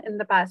often in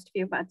the past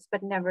few months,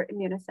 but never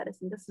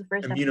immunosenescent. This is the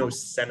first time.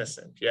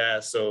 Immunosenescent, yeah.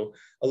 So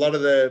a lot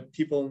of the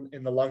people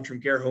in the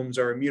long-term care homes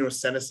are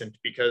immunosenescent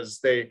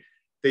because they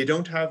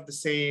don't have the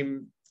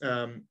same.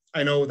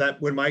 I know that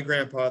when my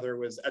grandfather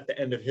was at the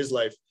end of his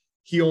life,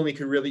 he only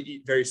could really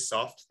eat very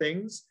soft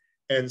things.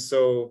 And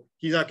so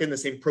he's not getting the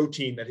same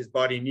protein that his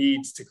body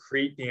needs to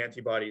create the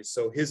antibodies.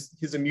 So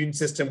his immune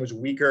system was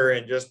weaker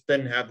and just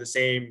didn't have the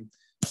same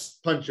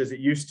punch as it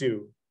used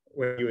to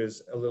when he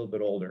was a little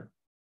bit older.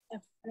 Yeah,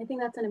 I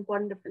think that's an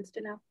important difference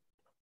to know.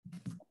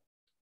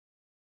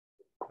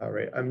 All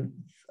right, I'm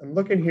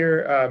looking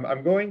here.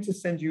 I'm going to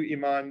send you,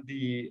 Iman,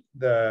 the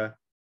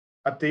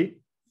update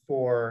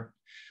for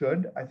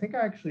should. I think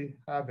I actually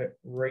have it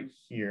right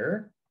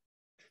here.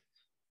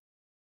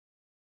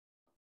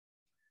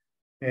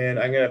 And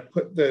I'm gonna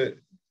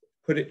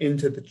put it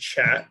into the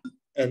chat,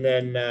 and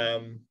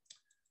then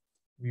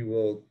we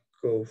will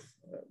go,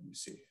 let me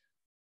see.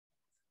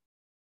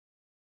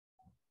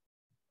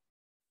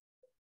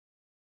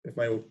 If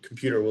my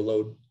computer will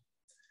load.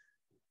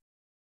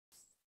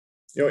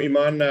 You know,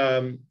 Iman,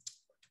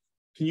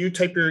 can you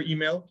type your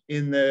email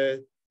in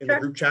the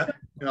group chat,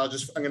 and I'm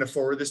going to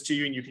forward this to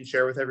you, and you can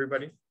share with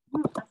everybody.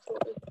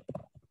 Absolutely.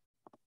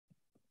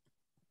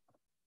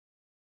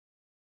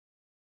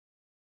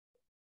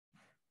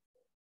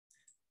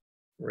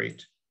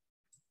 Great.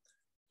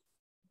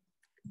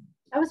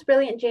 That was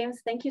brilliant,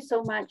 James. Thank you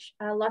so much.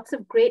 Lots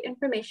of great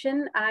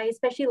information. I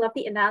especially love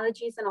the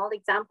analogies and all the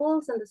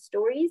examples and the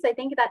stories. I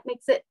think that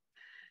makes it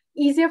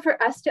easier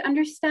for us to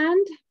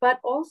understand, but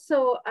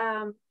also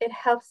it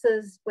helps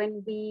us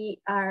when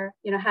we are,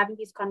 having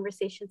these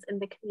conversations in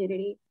the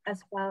community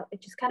as well.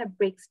 It just kind of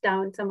breaks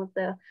down some of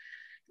the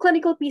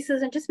clinical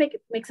pieces and just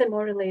makes it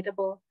more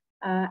relatable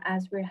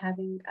as we're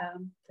having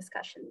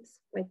discussions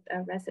with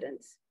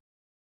residents.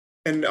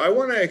 And I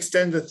want to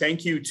extend a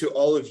thank you to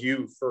all of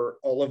you for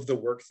all of the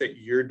work that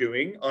you're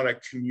doing on a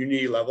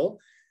community level.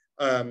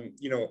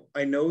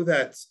 I know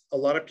that a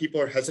lot of people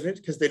are hesitant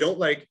because they don't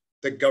like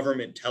the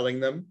government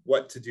telling them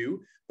what to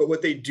do. But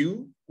what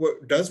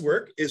does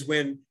work is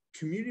when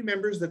community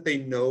members that they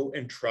know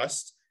and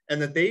trust,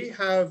 and that they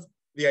have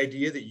the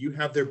idea that you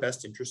have their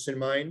best interest in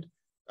mind,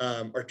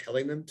 are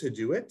telling them to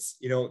do it,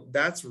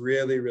 that's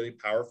really, really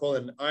powerful.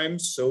 And I'm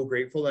so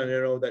grateful. And I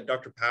know that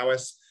Dr.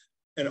 Powis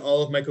and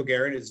all of Michael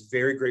Guerin is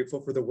very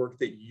grateful for the work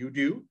that you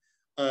do.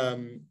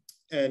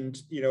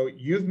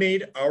 You've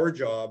made our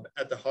job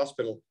at the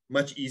hospital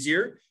much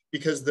easier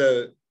because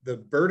the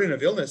burden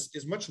of illness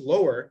is much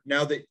lower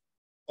now that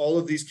all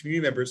of these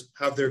community members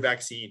have their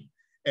vaccine.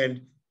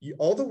 And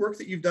all the work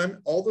that you've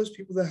done, all those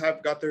people that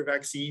have got their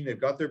vaccine, they've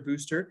got their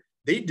booster,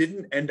 they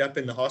didn't end up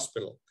in the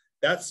hospital.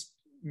 That's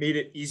made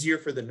it easier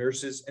for the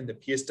nurses and the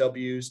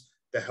PSWs,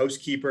 the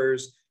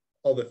housekeepers,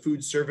 all the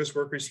food service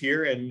workers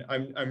here. And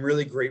I'm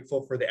really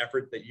grateful for the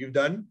effort that you've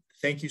done.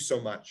 Thank you so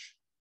much.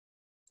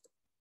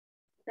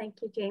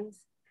 Thank you, James.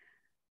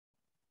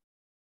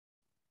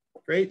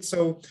 Great.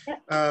 So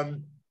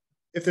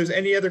if there's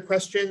any other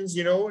questions,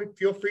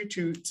 feel free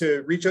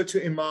to reach out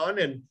to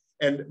Iman,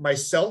 and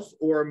myself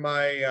or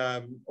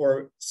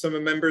or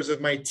some members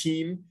of my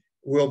team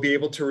will be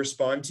able to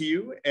respond to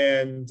you,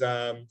 and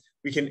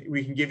we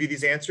can give you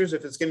these answers.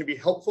 If it's going to be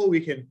helpful, we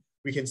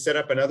can set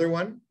up another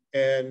one.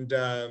 And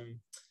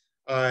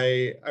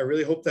I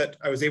really hope that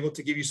I was able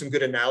to give you some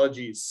good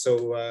analogies.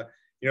 So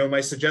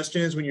my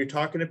suggestion is when you're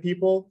talking to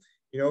people,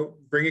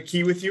 bring a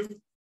key with you.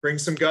 Bring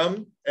some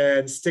gum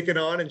and stick it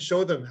on and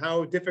show them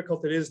how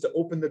difficult it is to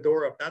open the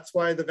door up. That's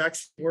why the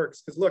vaccine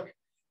works, because look,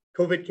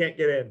 COVID can't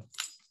get in.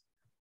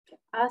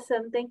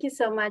 Awesome. Thank you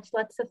so much.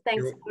 Lots of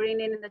thanks for putting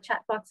in the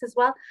chat box as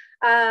well.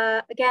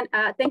 Again,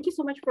 thank you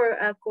so much for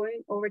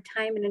going over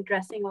time and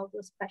addressing all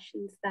those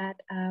questions that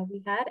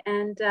we had.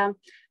 And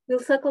we'll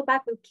circle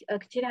back. We'll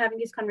continue having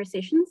these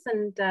conversations,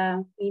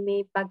 and we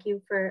may bug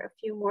you for a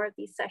few more of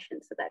these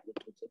sessions so that we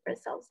can keep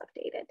ourselves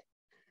updated.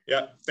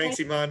 Yeah, thanks,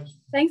 Iman.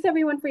 Thanks,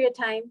 everyone, for your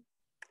time.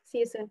 See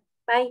you soon.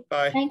 Bye.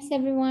 Bye. Thanks,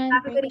 everyone.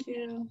 Have a good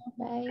evening.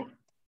 Bye.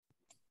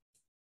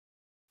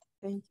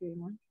 Thank you,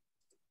 Iman.